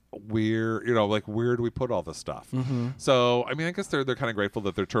where do we put all this stuff? So I mean, I guess they're kind of grateful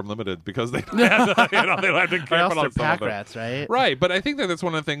that they're term limited because they they don't have to care about all they're stuff. pack rats, right? Right, but I think that's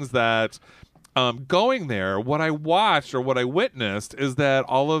one of the things that. Going there, what I watched or what I witnessed is that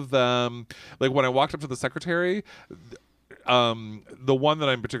all of them, when I walked up to the secretary, the one that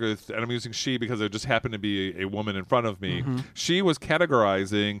I'm particularly, and I'm using she because it just happened to be a woman in front of me, she was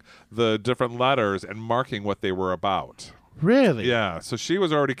categorizing the different letters and marking what they were about. Really? Yeah. So she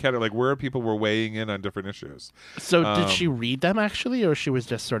was already where people were weighing in on different issues. So did she read them actually, or she was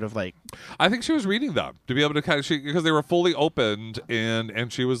just sort of I think she was reading them to be able to because they were fully opened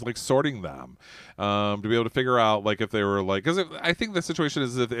and she was sorting them to be able to figure out if they were because I think the situation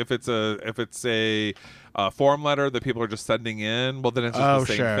is if it's a form letter that people are just sending in, well then it's just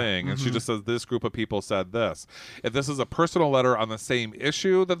the same thing, and she just says this group of people said this. If this is a personal letter on the same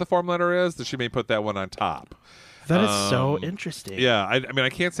issue that the form letter is, then she may put that one on top. That is so interesting. Yeah, I mean, I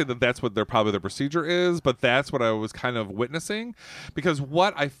can't say that that's what their procedure is, but that's what I was kind of witnessing. Because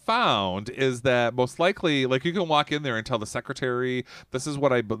what I found is that most likely, you can walk in there and tell the secretary, this is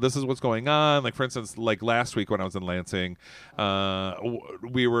what's going on. For instance, last week when I was in Lansing,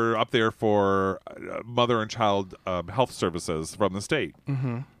 we were up there for mother and child health services from the state.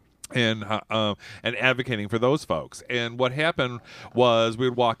 Mm-hmm. And advocating for those folks. And what happened was we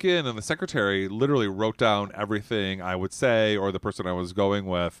would walk in and the secretary literally wrote down everything I would say, or the person I was going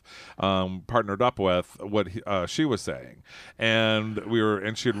with, partnered up with, what she was saying. And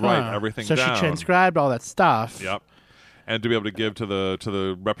she'd write everything down. So she transcribed all that stuff. Yep. And to be able to give to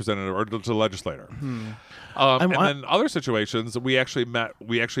the representative or to the legislator. And then other situations, we actually met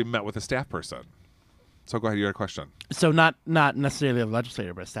with a staff person. So go ahead. You had a question. So not necessarily a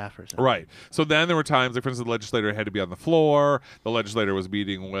legislator, but a staffer. So. Right. So then there were times, like for instance, the legislator had to be on the floor. The legislator was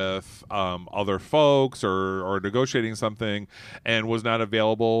meeting with other folks or negotiating something, and was not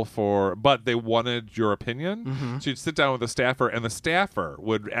available but they wanted your opinion. Mm-hmm. So you'd sit down with the staffer, and the staffer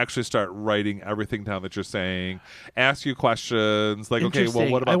would actually start writing everything down that you're saying, ask you questions like, okay, well,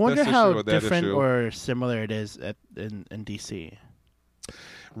 what about this issue or that issue? I wonder how different or similar it is in DC.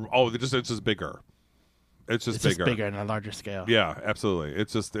 Oh, it's just bigger. It's just bigger on a larger scale. Yeah, absolutely.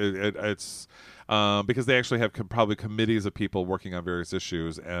 It's just it's because they actually have probably committees of people working on various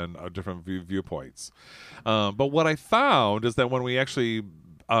issues and different viewpoints. But what I found is that when we actually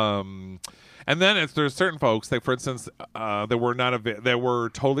and then there's certain folks, like for instance, that were that were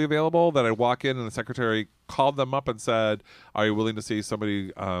totally available. That I walk in and the secretary called them up and said, "Are you willing to see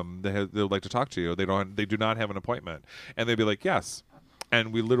somebody they would like to talk to you? They do not have an appointment," and they'd be like, "Yes."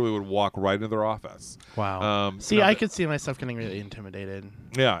 And we literally would walk right into their office. Wow. I could see myself getting really intimidated.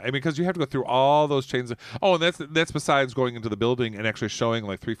 Yeah, I mean, because you have to go through all those chains. And that's besides going into the building and actually showing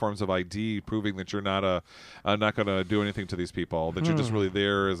like 3 forms of ID, proving that you're not going to do anything to these people. That you're just really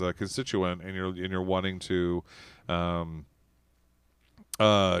there as a constituent, and you're wanting to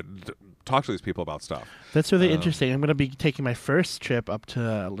talk to these people about stuff. That's really interesting. I'm going to be taking my first trip up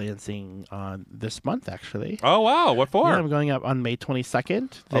to Lansing this month, actually. Oh, wow. What for? Yeah, I'm going up on May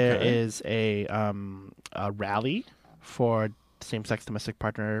 22nd. There is a rally for same-sex domestic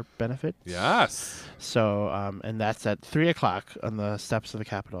partner benefits. Yes. So, and that's at 3 o'clock on the steps of the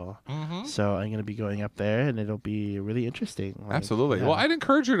Capitol. Mm-hmm. So I'm going to be going up there, and it'll be really interesting. Absolutely. Yeah. Well, I'd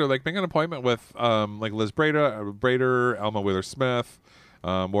encourage you to make an appointment with like Liz Brader, Alma Wheeler-Smith,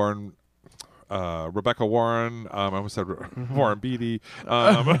 Warren. Rebecca Warren. I almost said Warren Beatty,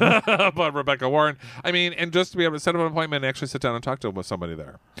 but Rebecca Warren. I mean, and just to be able to set up an appointment and actually sit down and talk with somebody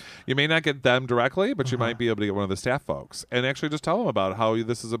there. You may not get them directly, but you might be able to get one of the staff folks and actually just tell them about how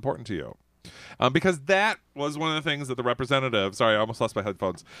this is important to you. Because that was one of the things that the representative, sorry, I almost lost my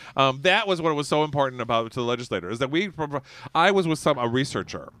headphones. That was what was so important about to the legislator is that I was with a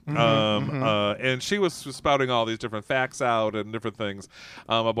researcher, and she was spouting all these different facts out and different things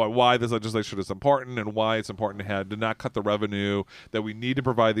about why this legislation is important and why it's important to not cut the revenue that we need to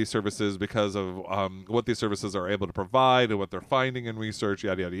provide these services because of what these services are able to provide and what they're finding in research,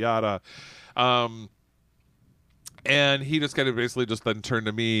 yada yada yada. And he just kind of basically just then turned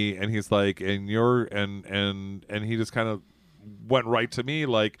to me and he's like, and he just kind of went right to me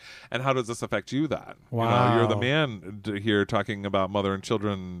like, and how does this affect you then? Wow. You're the man here talking about mother and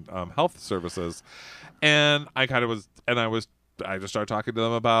children health services. And I just started talking to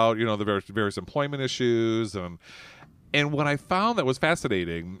them about, the various employment issues and what I found that was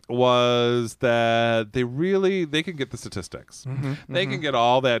fascinating was that they can get the statistics. They can get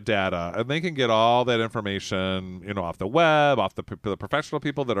all that data and they can get all that information, off the web, off the professional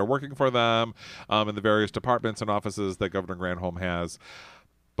people that are working for them, in the various departments and offices that Governor Granholm has.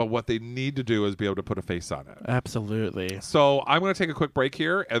 But what they need to do is be able to put a face on it. Absolutely. So I'm going to take a quick break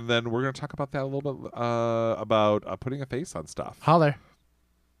here, and then we're going to talk about that a little bit, about putting a face on stuff. Holler.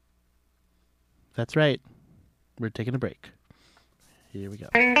 That's right. We're taking a break. Here we go.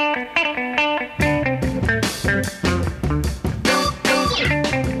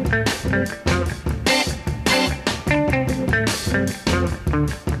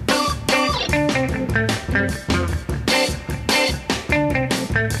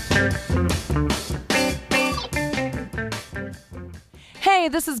 Hey,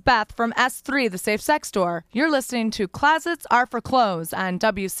 this is Beth from S3, the Safe Sex Store. You're listening to Closets Are for Clothes on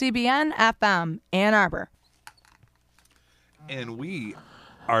WCBN FM, Ann Arbor. And we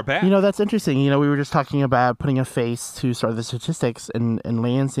are back. That's interesting. We were just talking about putting a face to sort of the statistics in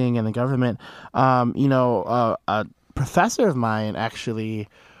Lansing and the government. A professor of mine actually,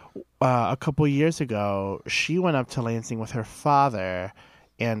 a couple years ago, she went up to Lansing with her father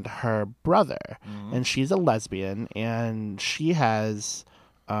and her brother, and she's a lesbian, and she has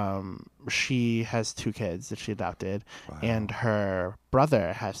 2 kids that she adopted, and her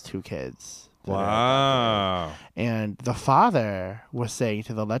brother has 2 kids. Wow. And the father was saying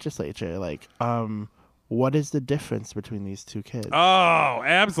to the legislature, like, what is the difference between these 2 kids? Oh,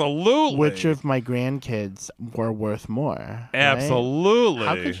 absolutely. Which of my grandkids were worth more? Absolutely.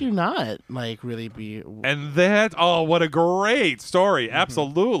 Right? How could you not, really be... And what a great story.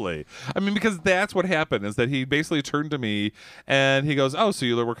 Absolutely. I mean, because that's what happened, is that he basically turned to me and he goes, oh, so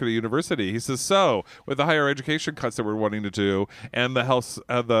you work at a university. He says, so, with the higher education cuts that we're wanting to do and the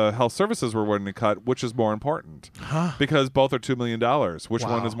health services we're wanting to cut, which is more important? Because both are $2 million. Which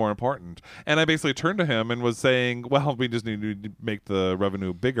one is more important? And I basically turned to him him and was saying, well, we just need to make the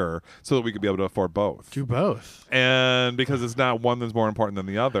revenue bigger so that we could be able to afford both. Do both. And because it's not one that's more important than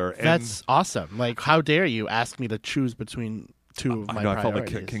the other. That's awesome. Like, how dare you ask me to choose between two of my priorities. I felt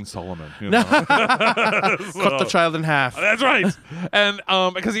like King Solomon. You know? Cut the child in half. That's right. And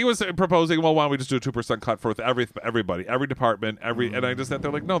because he was proposing, well, why don't we just do a 2% cut for everybody, every department, and I just sat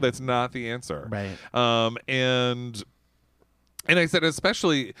there like, no, that's not the answer. Right. And I said,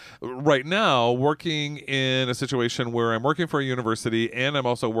 especially right now, working in a situation where I'm working for a university and I'm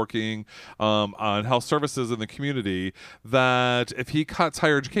also working on health services in the community, that if he cuts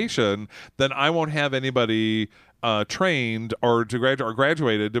higher education, then I won't have anybody trained or to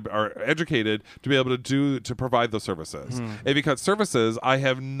graduated or educated to be able to provide those services. If he cuts services, I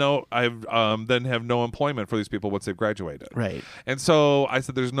then have no employment for these people once they've graduated. Right. And so I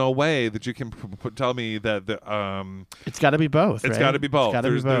said, there's no way that you can tell me that it's got to be both. It's right? got to be both.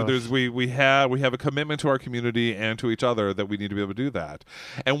 It's gotta be both. We have a commitment to our community and to each other that we need to be able to do that.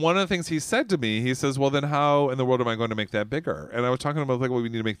 And one of the things he said to me, he says, well, then how in the world am I going to make that bigger? And I was talking about, like, well, we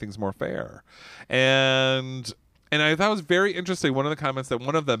need to make things more fair. And I thought it was very interesting. One of the comments that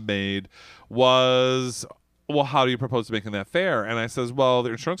one of them made was, well, how do you propose to making that fair? And I says, well,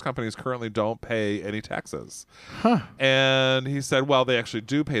 the insurance companies currently don't pay any taxes. And he said, well, they actually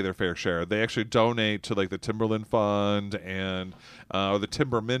do pay their fair share. They actually donate to, like, the Timberland Fund and or the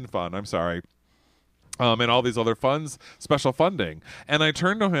Timberman Fund, I'm sorry, and all these other funds, special funding. And I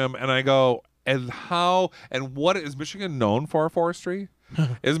turned to him and I go, and what is Michigan known for forestry?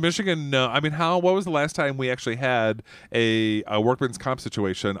 Is Michigan what was the last time we actually had a workman's comp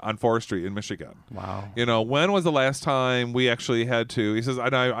situation on forestry in Michigan? Wow. When was the last time we actually had to? He says,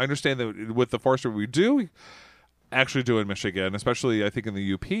 I understand that with the forestry we do actually do in Michigan, especially I think in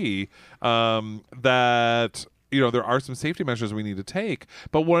the UP, that there are some safety measures we need to take,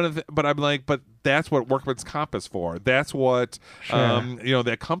 but I'm like, but that's what workman's comp is for. That's what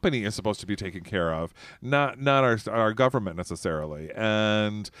that company is supposed to be taking care of, not our government necessarily.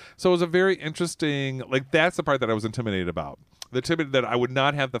 And so it was a very interesting, like, that's the part that I was intimidated about. That I would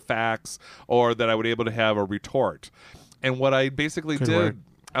not have the facts or that I would be able to have a retort. And what I basically did.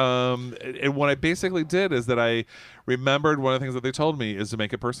 And what I basically did is that I remembered one of the things that they told me is to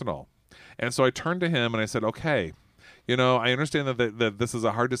make it personal. And so I turned to him and I said, okay, I understand that this is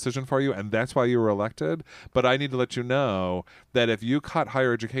a hard decision for you and that's why you were elected, but I need to let you know that if you cut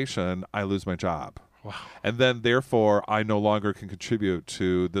higher education, I lose my job. Wow. And then, therefore, I no longer can contribute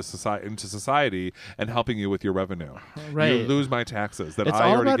to society and helping you with your revenue. Right. You lose my taxes that it's I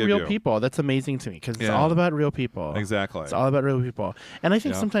already give you. It's all about real people. That's amazing to me because it's all about real people. Exactly. It's all about real people. And I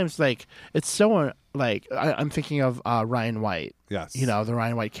think sometimes, like, it's so, like, I'm thinking of Ryan White. Yes. The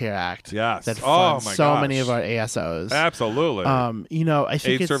Ryan White Care Act. Yes. That funds many of our ASOs. Absolutely. I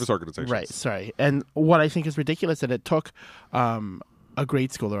think AIDS service organizations. Right. Sorry. And what I think is ridiculous that it took a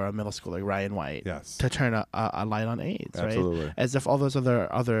grade schooler or a middle schooler, Ryan White, to turn a light on AIDS, Absolutely. Right? As if all those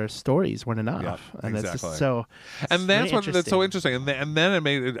other stories weren't enough. Yep, and exactly. it's just so. And that's that's so interesting. And then it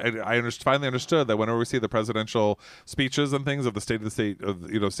made it. I finally understood that whenever we see the presidential speeches and things of the State of the State,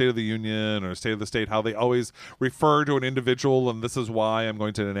 State of the Union or State of the State, how they always refer to an individual and this is why I'm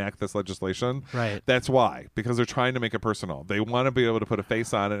going to enact this legislation. Right. That's why, because they're trying to make it personal. They want to be able to put a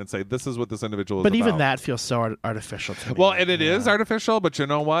face on it and say this is what this individual is But about. even that feels so artificial to me. Well, and it is artificial, but you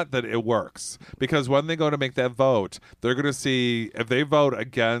know what? That it works. Because when they go to make that vote, they're going to see, if they vote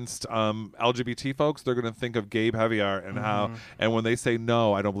against LGBT folks, they're going to think of Gabe Heviar and how, and when they say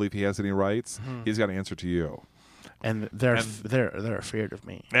no, I don't believe he has any rights, he's got to answer to you. And they're afraid of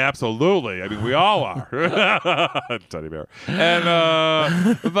me. Absolutely. I mean, we all are. Teddy bear. And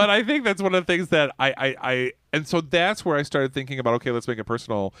but I think that's one of the things that I and so that's where I started thinking about, okay, let's make it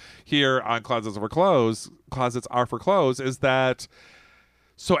personal here on Closets Are for Clothes, is that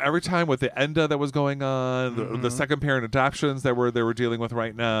so every time with the ENDA that was going on, the second parent adoptions that they were dealing with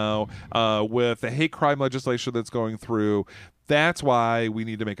right now, with the hate crime legislation that's going through, that's why we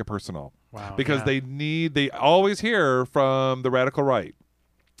need to make it personal. Wow, because they always hear from the radical right.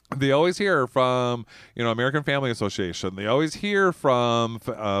 They always hear from, American Family Association. They always hear from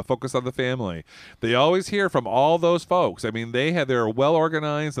Focus on the Family. They always hear from all those folks. I mean, they're well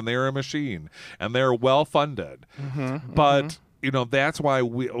organized and they're a machine and they're well funded. But that's why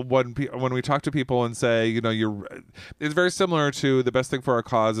when we talk to people and say, it's very similar to the best thing for our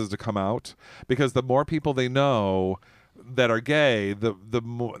cause is to come out, because the more people they know, that are gay, the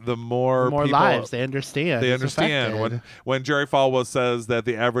more people, lives they understand. They understand when Jerry Falwell says that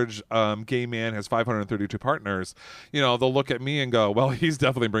the average gay man has 532 partners. They'll look at me and go, "Well, he's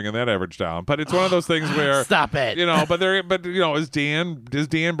definitely bringing that average down." But it's one of those things where stop it. Is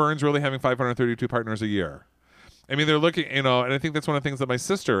Dan Burns really having 532 partners a year? I mean, they're looking, and I think that's one of the things that my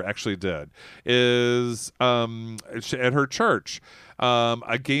sister actually did is at her church,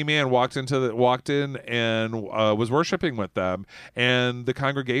 a gay man walked in and was worshiping with them, and the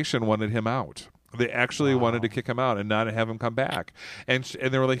congregation wanted him out. They actually wanted to kick him out and not have him come back. And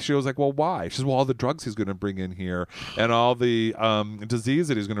they were like, she was like, well, why? She says, well, all the drugs he's going to bring in here and all the disease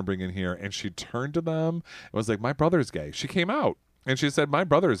that he's going to bring in here. And she turned to them and was like, my brother's gay. She came out. And she said, my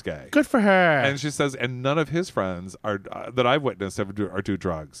brother is gay. Good for her. And she says, and none of his friends are that I've witnessed do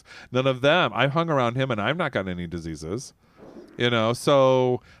drugs. None of them. I've hung around him, and I've not gotten any diseases.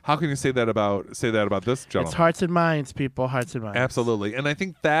 So how can you say that about this gentleman? It's hearts and minds, people. Hearts and minds. Absolutely. And I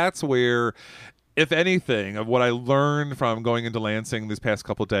think that's where, if anything, of what I learned from going into Lansing these past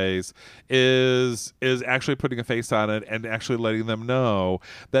couple days is actually putting a face on it and actually letting them know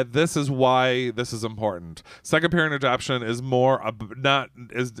that this is why this is important. Second parent adoption is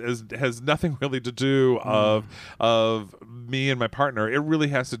has nothing really to do of me and my partner. It really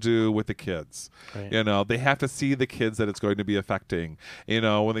has to do with the kids. Right. They have to see the kids that it's going to be affecting.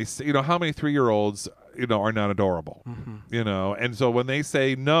 When they see, how many 3-year-olds are not adorable, and so when they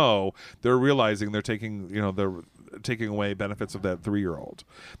say no, they're realizing they're taking away benefits of that 3-year-old.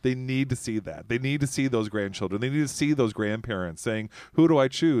 They need to see that. They need to see those grandchildren. They need to see those grandparents saying, who do I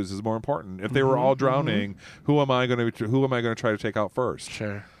choose is more important. If they were all drowning, who am I going to try to take out first?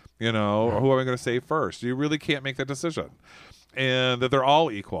 Sure. Or who am I going to save first? You really can't make that decision. And that they're all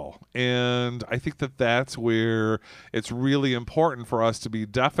equal. And I think that that's where it's really important for us to be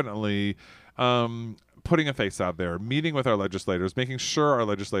definitely putting a face out there, meeting with our legislators, making sure our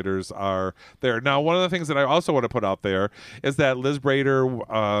legislators are there. Now, one of the things that I also want to put out there is that Liz Brader,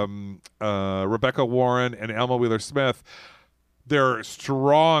 Rebecca Warren, and Alma Wheeler-Smith, they're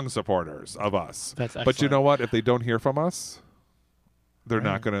strong supporters of us. That's excellent. But you know what? If they don't hear from us, they're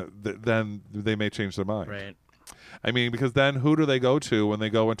not going to, then they may change their mind. Right. I mean, because then who do they go to when they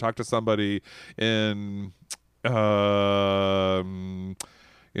go and talk to somebody in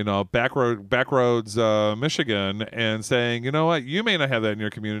Backroads, Michigan, and saying, you know what, you may not have that in your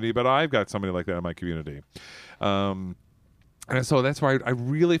community, but I've got somebody like that in my community. And so that's why I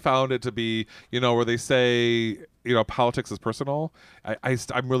really found it to be, where they say, politics is personal.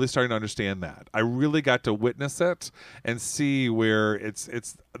 I'm really starting to understand that. I really got to witness it and see where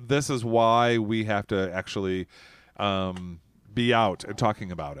this is why we have to actually be out and talking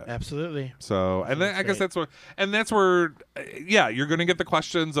about it. Absolutely. So, and then I guess that's where, you're going to get the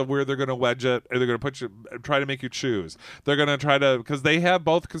questions of where they're going to wedge it, or they're going to try to make you choose. They're going to try to, because they have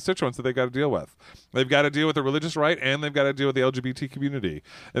both constituents that they've got to deal with. They've got to deal with the religious right, and they've got to deal with the LGBT community,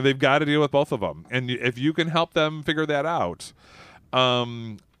 and they've got to deal with both of them. And if you can help them figure that out,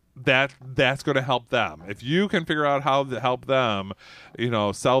 that's going to help them. If you can figure out how to help them,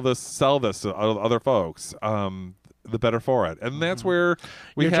 sell this to other folks, the better for it. And that's where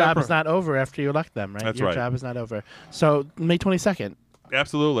your job is not over after you elect them, right? Your job is not over. So May 22nd.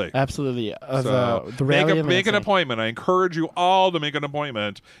 Absolutely. The rally make an appointment. I encourage you all to make an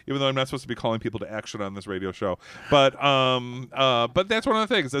appointment, even though I'm not supposed to be calling people to action on this radio show. But that's one of the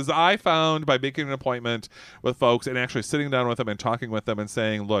things, is I found by making an appointment with folks and actually sitting down with them and talking with them and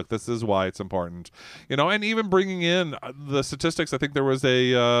saying, look, this is why it's important. And even bringing in the statistics. I think there was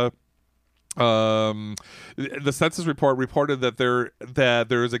the census report reported that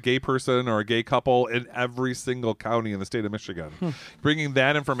there is a gay person or a gay couple in every single county in the state of Michigan. Bringing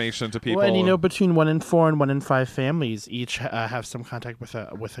that information to people. Well, and between 1 in 4 and 1 in 5 families each have some contact with a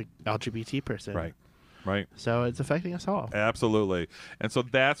LGBT person. Right. So it's affecting us all. Absolutely. And so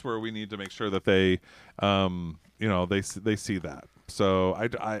that's where we need to make sure that they see that. So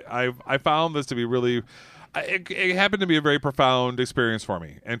I found this to be really. It happened to be a very profound experience for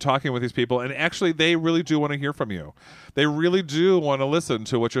me, and talking with these people, and actually they really do want to hear from you. They really do want to listen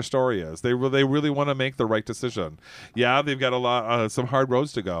to what your story is. They really want to make the right decision. Yeah, they've got some hard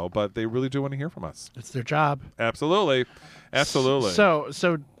roads to go, but they really do want to hear from us. It's their job. Absolutely.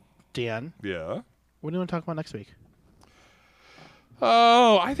 So Dan. Yeah. What do you want to talk about next week?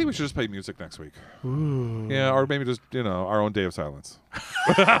 Oh, I think we should just play music next week. Ooh. Yeah, or maybe just, our own day of silence.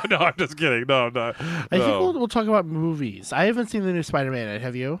 No, I'm just kidding. No. I think we'll talk about movies. I haven't seen the new Spider-Man.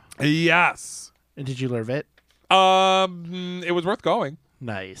 Have you? Yes. And did you love it? It was worth going.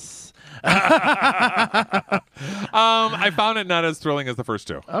 Nice. I found it not as thrilling as the first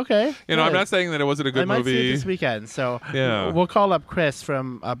two. Okay. You know, I'm good. not saying that it wasn't a good I might movie. see it this weekend, so Yeah. we'll call up Chris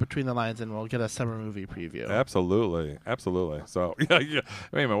from Between the Lines, and we'll get a summer movie preview. Absolutely. So, yeah. Wait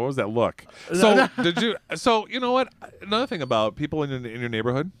a minute. What was that look? So, So, you know what? Another thing about people in your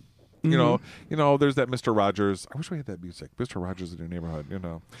neighborhood. You know, there's that Mr. Rogers. I wish we had that music. Mr. Rogers in your neighborhood, you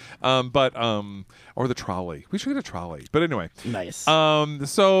know. Or the trolley. We should get a trolley. But anyway. Nice.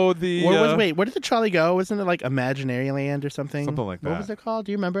 So the where did the trolley go? Wasn't it like Imaginary Land or something? Something like that. What was it called?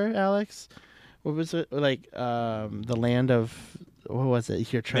 Do you remember, Alex? What was it like? The land of what was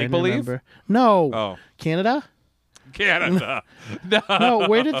it? You're trying Make-believe? to remember? No. Oh. Canada. Canada. No.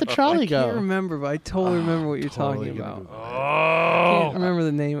 Where did the trolley I go? can't remember, but I totally remember what you're talking about. Oh. Can't remember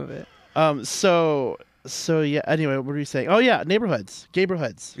the name of it. So yeah. Anyway, what were you saying? Oh yeah, neighborhoods,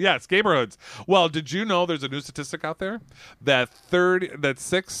 neighborhoods. Yes, neighborhoods. Well, did you know there's a new statistic out there that let's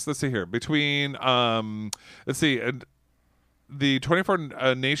see here, between the 24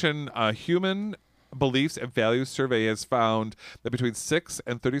 Nation Human Beliefs and Values Survey has found that between 6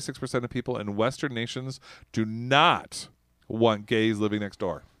 and 36% of people in Western nations do not want gays living next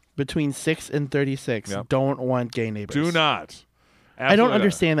door. Between 6 and 36 Yep. don't want gay neighbors. Do not. I don't Absolutely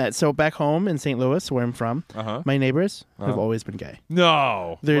understand that. So back home in St. Louis, where I'm from, Uh-huh. my neighbors have always been gay.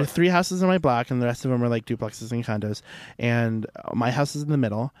 No. There are 3 houses on my block, and the rest of them are like duplexes and condos. And my house is in the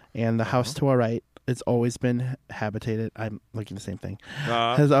middle, and the house to our right, it's always been habitated. I'm looking at the same thing.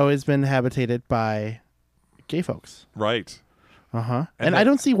 Has always been habitated by gay folks. Right. And And I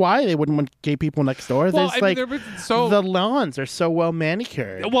don't see why they wouldn't want gay people next door. Well, There's the lawns are so well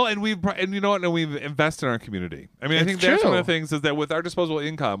manicured. Well, and you know what? And we've invested in our community. I mean, I It's think that's one true. of the things is that with our disposable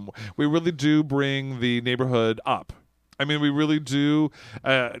income, we really do bring the neighborhood up. I mean, we really do.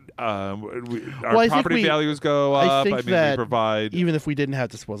 Our I think property values go I up. think I mean, that we provide. even if we didn't have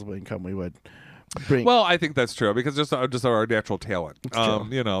disposable income, we would bring. Well, I think that's true because just our natural talent. true.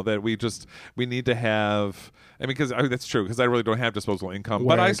 You know that we need to have. I mean, because that's true because I really don't have disposable income,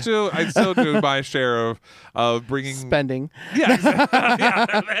 but Word. I still do my share of bringing spending. Yes, yeah,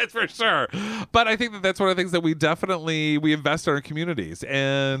 that's for sure. But I think that's one of the things that we invest in our communities,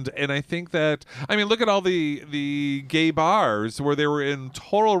 and I think that look at all the gay bars where they were in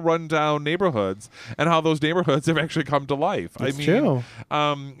total rundown neighborhoods, and how those neighborhoods have actually come to life. It's true. true.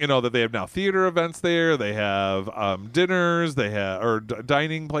 You know that they have now theater events there. They have dinners. They have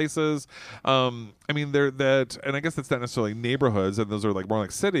dining places. They're that, and I guess that's not necessarily neighborhoods, and those are like more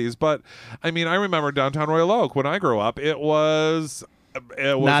like cities. But I remember downtown Royal Oak when I grew up. It was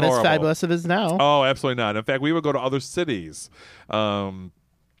Not horrible. as fabulous as it is now. Oh, absolutely not. In fact, we would go to other cities.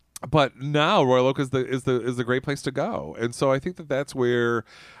 But now Royal Oak is the great place to go, and so I think that's where.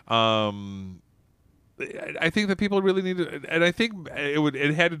 I think that people really need to, and I think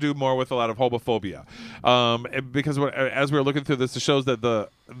it had to do more with a lot of homophobia, because as we were looking through this, it shows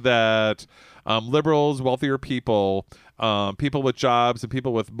that liberals, wealthier people, people with jobs, and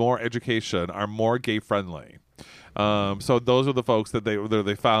people with more education are more gay friendly. So those are the folks that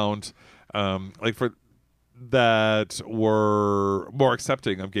they found, that were more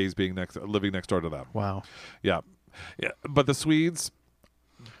accepting of gays living next door to them. Wow. Yeah. But the Swedes.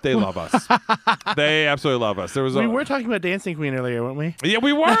 They love us. They absolutely love us. We were talking about Dancing Queen earlier, weren't we? Yeah,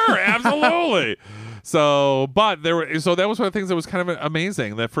 we were absolutely. So that was one of the things that was kind of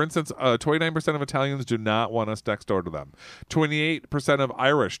amazing. That, for instance, 29% of Italians do not want us next door to them. 28% of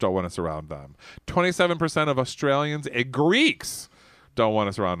Irish don't want us around them. 27% of Australians and Greeks don't want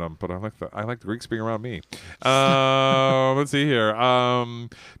us around them, but I like the Greeks being around me. Let's see here.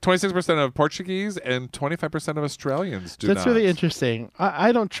 26% of Portuguese and 25% of Australians do not. That's really interesting.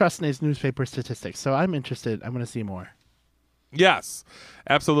 I don't trust these newspaper statistics, so I'm interested. I'm going to see more. Yes,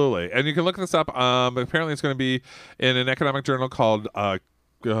 absolutely. And you can look this up. Apparently, it's going to be in an economic journal called Gay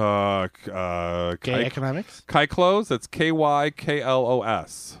Economics? Kyklos. That's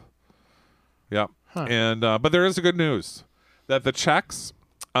Kyklos. Yep. Huh. And but there is a good news. That the Czechs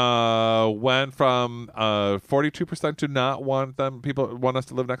went from 42% to not want people want us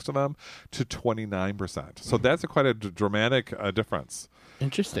to live next to them to 29%. So that's quite a dramatic difference.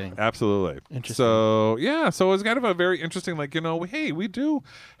 Interesting. Absolutely. Interesting. So yeah, so it was kind of a very interesting, hey, we do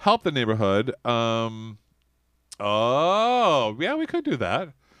help the neighborhood. Oh yeah, we could do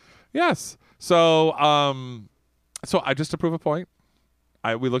that. Yes. So I just to prove a point,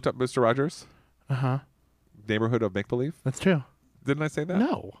 we looked up Mr. Rogers. Neighborhood of make-believe. That's true. Didn't I say that?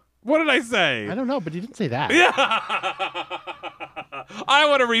 No. What did I say? I don't know, but you didn't say that. Yeah. I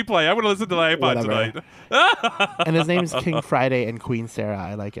want to replay. I want to listen to the iPod tonight. And his name's King Friday and Queen Sarah.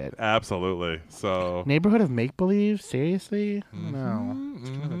 I like it. Absolutely. So Neighborhood of Make Believe? Seriously? No. It's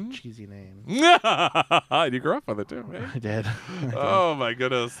kind of a cheesy name. You grew up with it too, right? I did. Oh my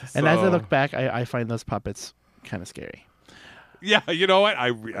goodness! And as I look back, I find those puppets kind of scary. Yeah, you know what?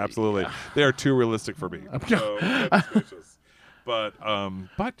 Absolutely, they are too realistic for me. So, goodness gracious. But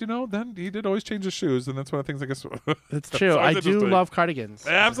then he did always change his shoes, and that's one of the things I guess. It's true. I do love cardigans.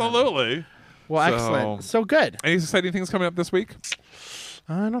 Absolutely. Well, excellent. So good. Any exciting things coming up this week?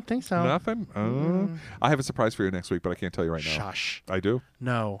 I don't think so. Nothing? I have a surprise for you next week, but I can't tell you right now. Shush. I do?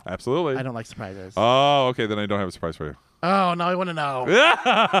 No. Absolutely. I don't like surprises. Oh, okay. Then I don't have a surprise for you. Oh, now I want to know.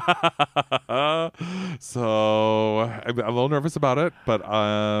 So I'm a little nervous about it, but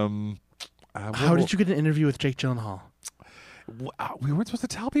how did you get an interview with Jake Gyllenhaal? We weren't supposed to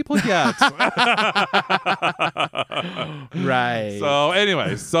tell people yet. Right. So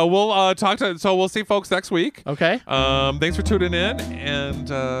anyway, so we'll we'll see folks next week. Okay. Thanks for tuning in, and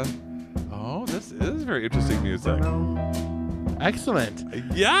this is very interesting music. Excellent.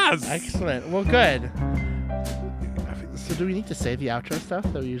 Yes. Excellent. Well, good. So do we need to say the outro stuff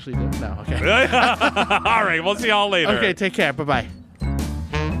that we usually do? No. Okay. All right. We'll see y'all later. Okay. Take care. Bye-bye.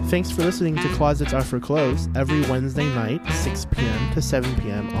 Thanks for listening to Closets Are for Clothes every Wednesday night, 6 p.m. to 7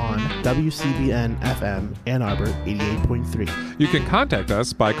 p.m. on WCBN FM Ann Arbor 88.3. You can contact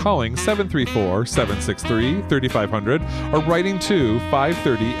us by calling 734-763-3500 or writing to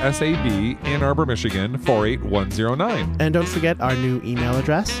 530 SAB Ann Arbor, Michigan 48109. And don't forget our new email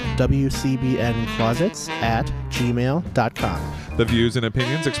address, wcbnclosets@gmail.com. The views and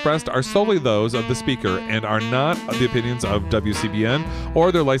opinions expressed are solely those of the speaker and are not the opinions of WCBN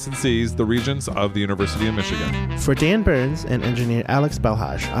or their licensees, the Regents of the University of Michigan. For Dan Burns and engineer Alex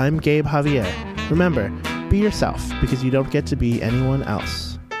Belhaj, I'm Gabe Javier. Remember, be yourself because you don't get to be anyone else.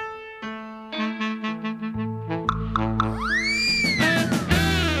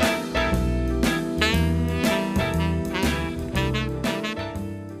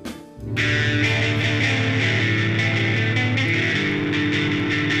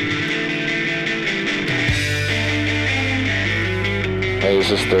 Hey,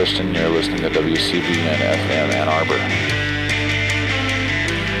 this is Thurston. You're listening to WCBN FM Ann Arbor.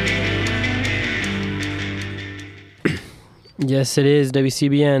 Yes, it is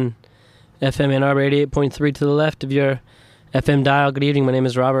WCBN FM Ann Arbor 88.3 to the left of your FM dial. Good evening. My name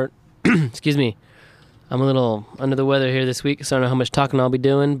is Robert. Excuse me. I'm a little under the weather here this week, so I don't know how much talking I'll be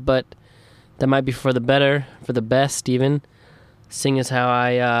doing, but that might be for the better, for the best even. Seeing as how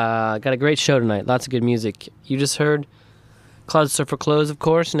I got a great show tonight. Lots of good music. You just heard Closets Are for Clothes, of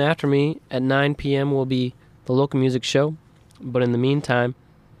course, and after me at 9 p.m. will be the local music show. But in the meantime,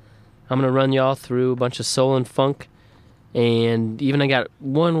 I'm going to run y'all through a bunch of soul and funk, and even I got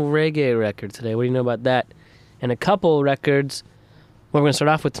one reggae record today. What do you know about that? And a couple records. What we're going to start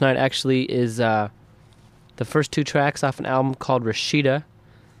off with tonight actually is the first two tracks off an album called Rashida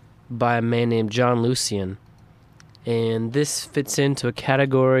by a man named John Lucian. And this fits into a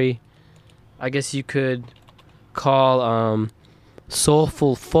category I guess you could call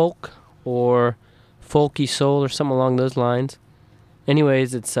soulful folk or folky soul or something along those lines.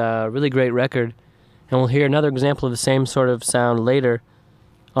 Anyways, it's a really great record, and we'll hear another example of the same sort of sound later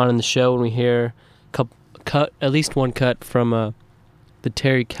on in the show when we hear at least one cut from the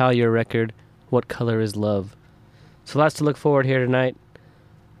Terry Callier record, What Color Is Love. So lots to look forward here tonight.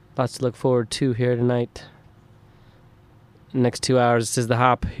 Lots to look forward to here tonight. Next 2 hours, this is The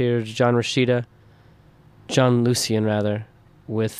Hop. Here's John Lucian, with